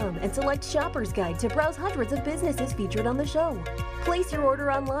kshp.com and select Shopper's Guide to browse hundreds of businesses featured on the show. Place your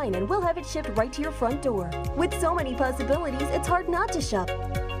order online and we'll have it shipped right to your front door. With so many possibilities, it's hard not to shop.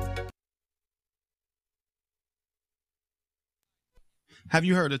 Have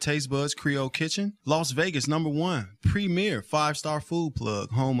you heard of Taste Buds Creole Kitchen? Las Vegas #1 premier 5-star food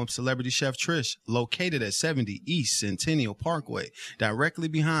plug, home of celebrity chef Trish, located at 70 East Centennial Parkway, directly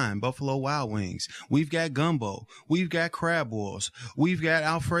behind Buffalo Wild Wings. We've got gumbo, we've got crab balls, we've got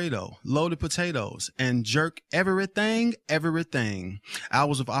Alfredo, loaded potatoes, and jerk everything.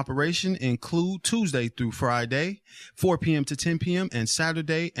 Hours of operation include Tuesday through Friday, 4 p.m. to 10 p.m., and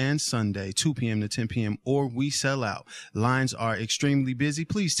Saturday and Sunday, 2 p.m. to 10 p.m., or we sell out. Lines are extremely busy.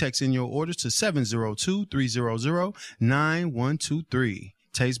 Please text in your orders to 702-300-9123.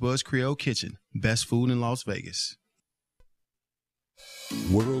 Taste Buds Creole Kitchen. Best food in Las Vegas.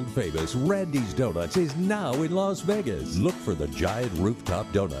 World famous Randy's Donuts is now in Las Vegas. Look for the giant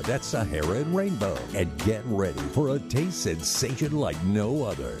rooftop donut at Sahara and Rainbow and get ready for a taste sensation like no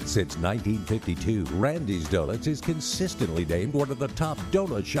other. Since 1952, Randy's Donuts is consistently named one of the top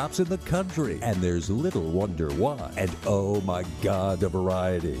donut shops in the country. And there's little wonder why. And oh my God, the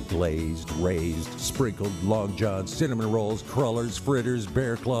variety. Glazed, raised, sprinkled, Long Johns, cinnamon rolls, crullers, fritters,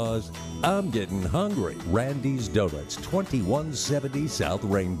 bear claws. I'm getting hungry. Randy's Donuts, 2170 South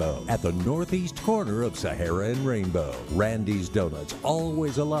Rainbow, at the northeast corner of Sahara and Rainbow. Randy's Donuts,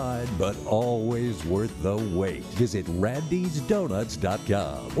 always alive, but always worth the wait. Visit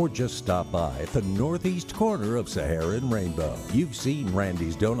randysdonuts.com or just stop by at the northeast corner of Sahara and Rainbow. You've seen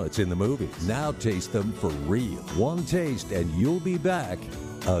Randy's Donuts in the movies. Now taste them for real. One taste and you'll be back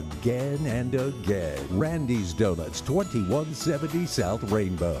again and again. Randy's Donuts, 2170 South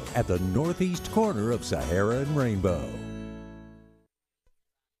Rainbow, at the northeast corner of Sahara and Rainbow.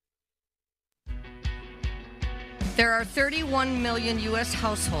 There are 31 million U.S.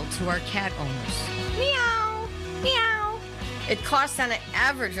 households who are cat owners. Meow, meow. It costs on an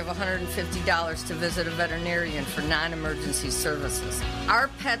average of $150 to visit a veterinarian for non-emergency services. Our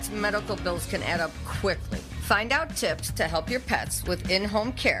pets' medical bills can add up quickly. Find out tips to help your pets with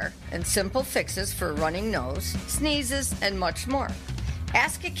in-home care and simple fixes for running nose, sneezes, and much more.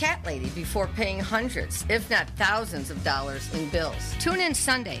 Ask a cat lady before paying hundreds, if not thousands of dollars in bills. Tune in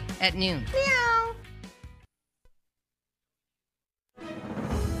Sunday at noon. Meow.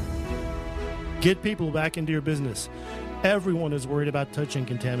 Get people back into your business. Everyone is worried about touching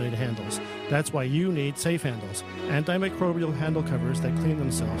contaminated handles. That's why you need Safe Handles, antimicrobial handle covers that clean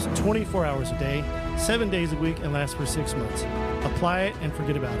themselves 24 hours a day, 7 days a week, and last for 6 months. Apply it and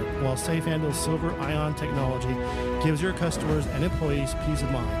forget about it, while Safe Handles Silver Ion technology gives your customers and employees peace of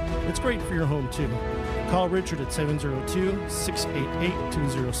mind. It's great for your home, too. Call Richard at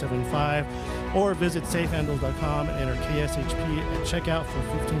 702-688-2075 or visit safehandles.com and enter KSHP at checkout for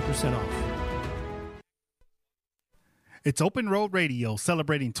 15% off. It's Open Road Radio,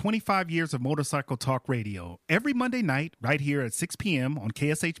 celebrating 25 years of motorcycle talk radio. Every Monday night, right here at 6 p.m. on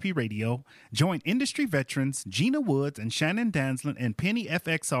KSHP Radio, join industry veterans Gina Woods and Shannon Danslin and Penny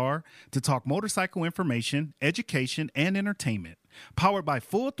FXR to talk motorcycle information, education, and entertainment. Powered by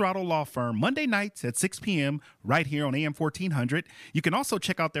Full Throttle Law Firm, Monday nights at 6 p.m. right here on AM 1400. You can also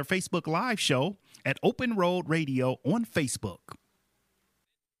check out their Facebook Live show at Open Road Radio on Facebook.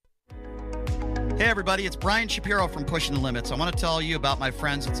 Hey everybody, it's Brian Shapiro from Pushing the Limits. I want to tell you about my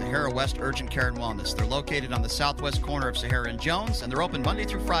friends at Sahara West Urgent Care and Wellness. They're located on the southwest corner of Sahara and Jones, and they're open Monday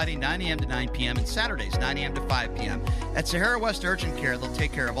through Friday, 9 a.m. to 9 p.m., and Saturdays, 9 a.m. to 5 p.m. At Sahara West Urgent Care, they'll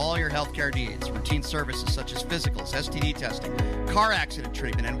take care of all your healthcare needs, routine services such as physicals, STD testing, car accident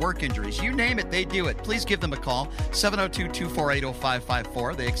treatment, and work injuries. You name it, they do it. Please give them a call,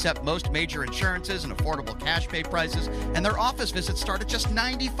 702-248-0554. They accept most major insurances and affordable cash pay prices, and their office visits start at just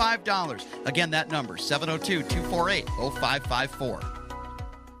 $95. Again, that number, 702-248-0554.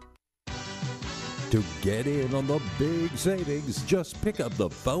 To get in on the big savings, just pick up the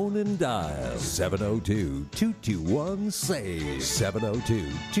phone and dial 702-221-SAVE.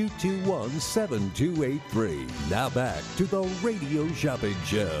 702-221-7283. Now back to the Radio Shopping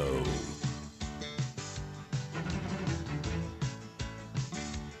Show.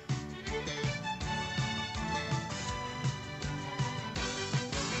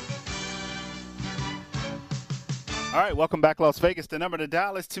 All right, welcome back, Las Vegas. The number to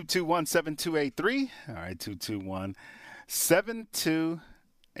dial is 221-7283. All right,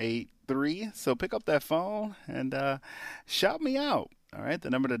 221-7283. So pick up that phone and shout me out. All right, the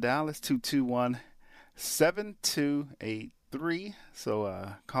number to dial is 221-7283.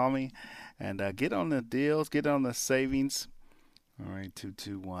 So call me and get on the deals, get on the savings. All right,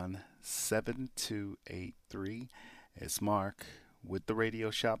 221-7283. It's Mark with the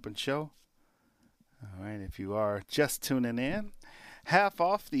Radio Shopping Show. All right, if you are just tuning in, half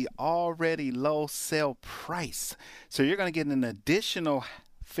off the already low sale price. So you're going to get an additional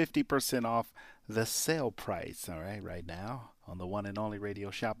 50% off the sale price, all right, right now on the one and only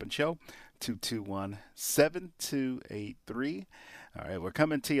Radio Shopping Show, 221-7283. All right, we're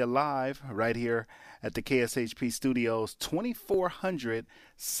coming to you live right here at the KSHP Studios, 2400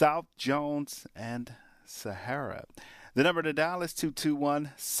 South Jones and Sahara. The number to dial is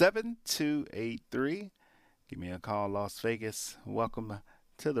 221-7283. Give me a call, Las Vegas. Welcome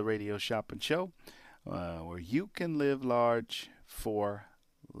to the Radio Shopping Show, where you can live large for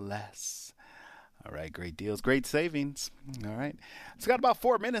less. All right, great deals, great savings. All right, it's got about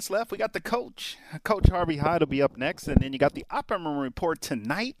 4 minutes left. We got the coach. Coach Harvey Hyde will be up next, and then you got the Optimum Report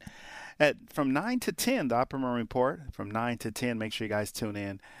tonight from 9 to 10. The Optimum Report from 9 to 10. Make sure you guys tune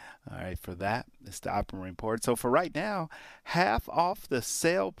in. All right, for that, it's the Optimum Report. So for right now, half off the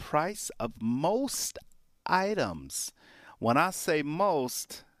sale price of most items. When I say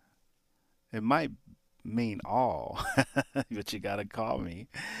most, it might mean all, but you got to call me.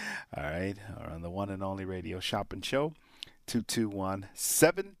 All right, or on the one and only Radio Shopping Show,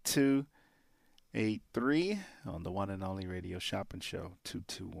 221-7283 on the one and only Radio Shopping Show,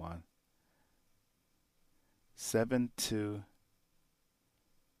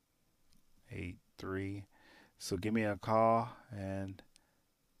 221-7283. So give me a call and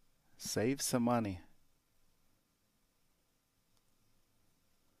save some money.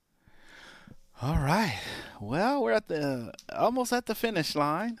 All right. Well, we're almost at the finish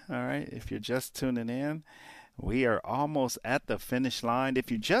line. All right. If you're just tuning in, we are almost at the finish line.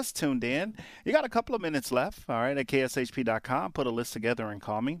 If you just tuned in, you got a couple of minutes left. All right. At KSHP.com, put a list together and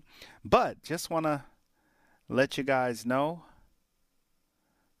call me. But just want to let you guys know.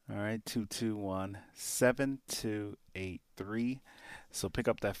 All right, 221-7283. So pick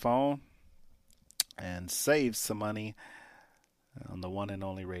up that phone and save some money on the one and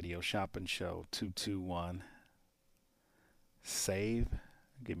only Radio Shopping Show, 221-SAVE.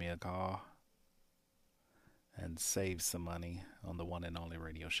 Give me a call and save some money on the one and only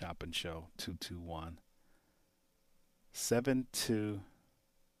Radio Shopping Show,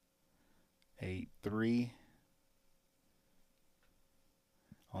 221-7283.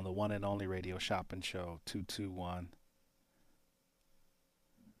 On the one and only Radio Shopping Show,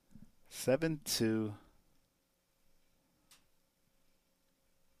 221-7283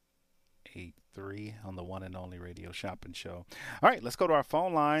 on the one and only Radio Shopping Show. All right, let's go to our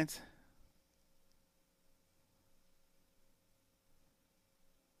phone lines.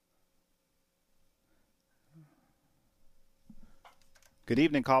 Good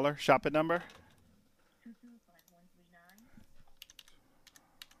evening, caller. Shopping number?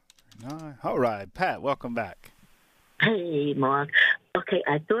 All right, Pat, welcome back. Hey, Mark. Okay,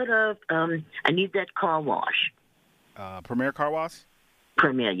 I thought of, I need that car wash. Premier Car Wash?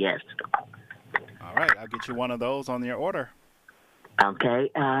 Premier, yes. All right, I'll get you one of those on your order.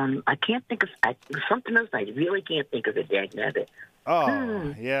 Okay, I can't think of, something else I really can't think of it, dagnabbit.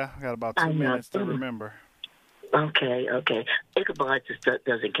 Oh, yeah, I got about 2 minutes to remember. Okay. Ichabod just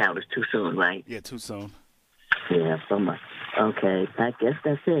doesn't count. It's too soon, right? Yeah, too soon. Yeah, so much. Okay, I guess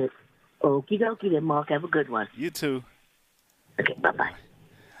that's it. Okie dokie then, Mark. Have a good one. You too. Okay, bye-bye.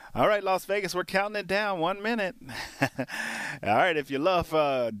 All right, Las Vegas, we're counting it down. 1 minute. All right, if you love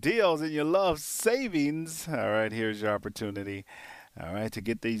deals and you love savings, all right, here's your opportunity. All right, to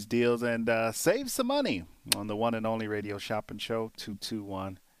get these deals and save some money on the one and only Radio Shopping Show,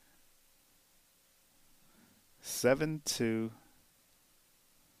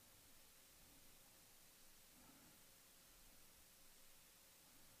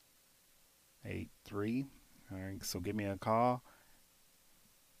 All right, so give me a call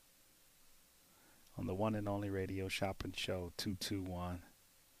on the one and only Radio Shopping Show, 221.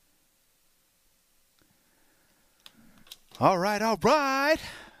 All right.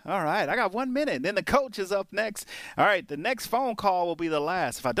 I got 1 minute. And then the coach is up next. All right, the next phone call will be the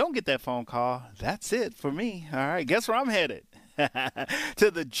last. If I don't get that phone call, that's it for me. All right, guess where I'm headed? To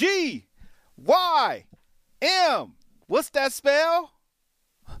the GYM. What's that spell?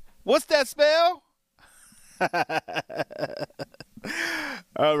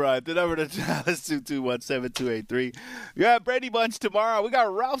 All right, the number to dial is 221-7283. We got Brady Bunch tomorrow. We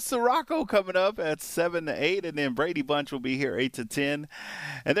got Ralph Sirocco coming up at 7 to 8, and then Brady Bunch will be here 8 to 10.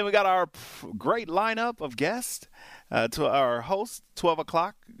 And then we got our great lineup of guests. To our host, 12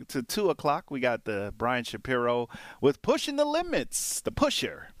 o'clock to 2 o'clock, we got the Brian Shapiro with Pushing the Limits, the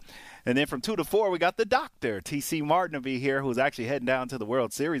Pusher. And then from 2 to 4, we got the doctor, T.C. Martin, will be here, who's actually heading down to the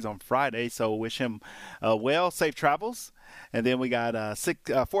World Series on Friday. So wish him safe travels. And then we got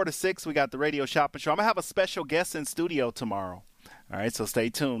 4 to 6, we got the Radio Shopping Show. I'm going to have a special guest in studio tomorrow. All right, so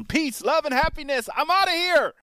stay tuned. Peace, love, and happiness. I'm out of here.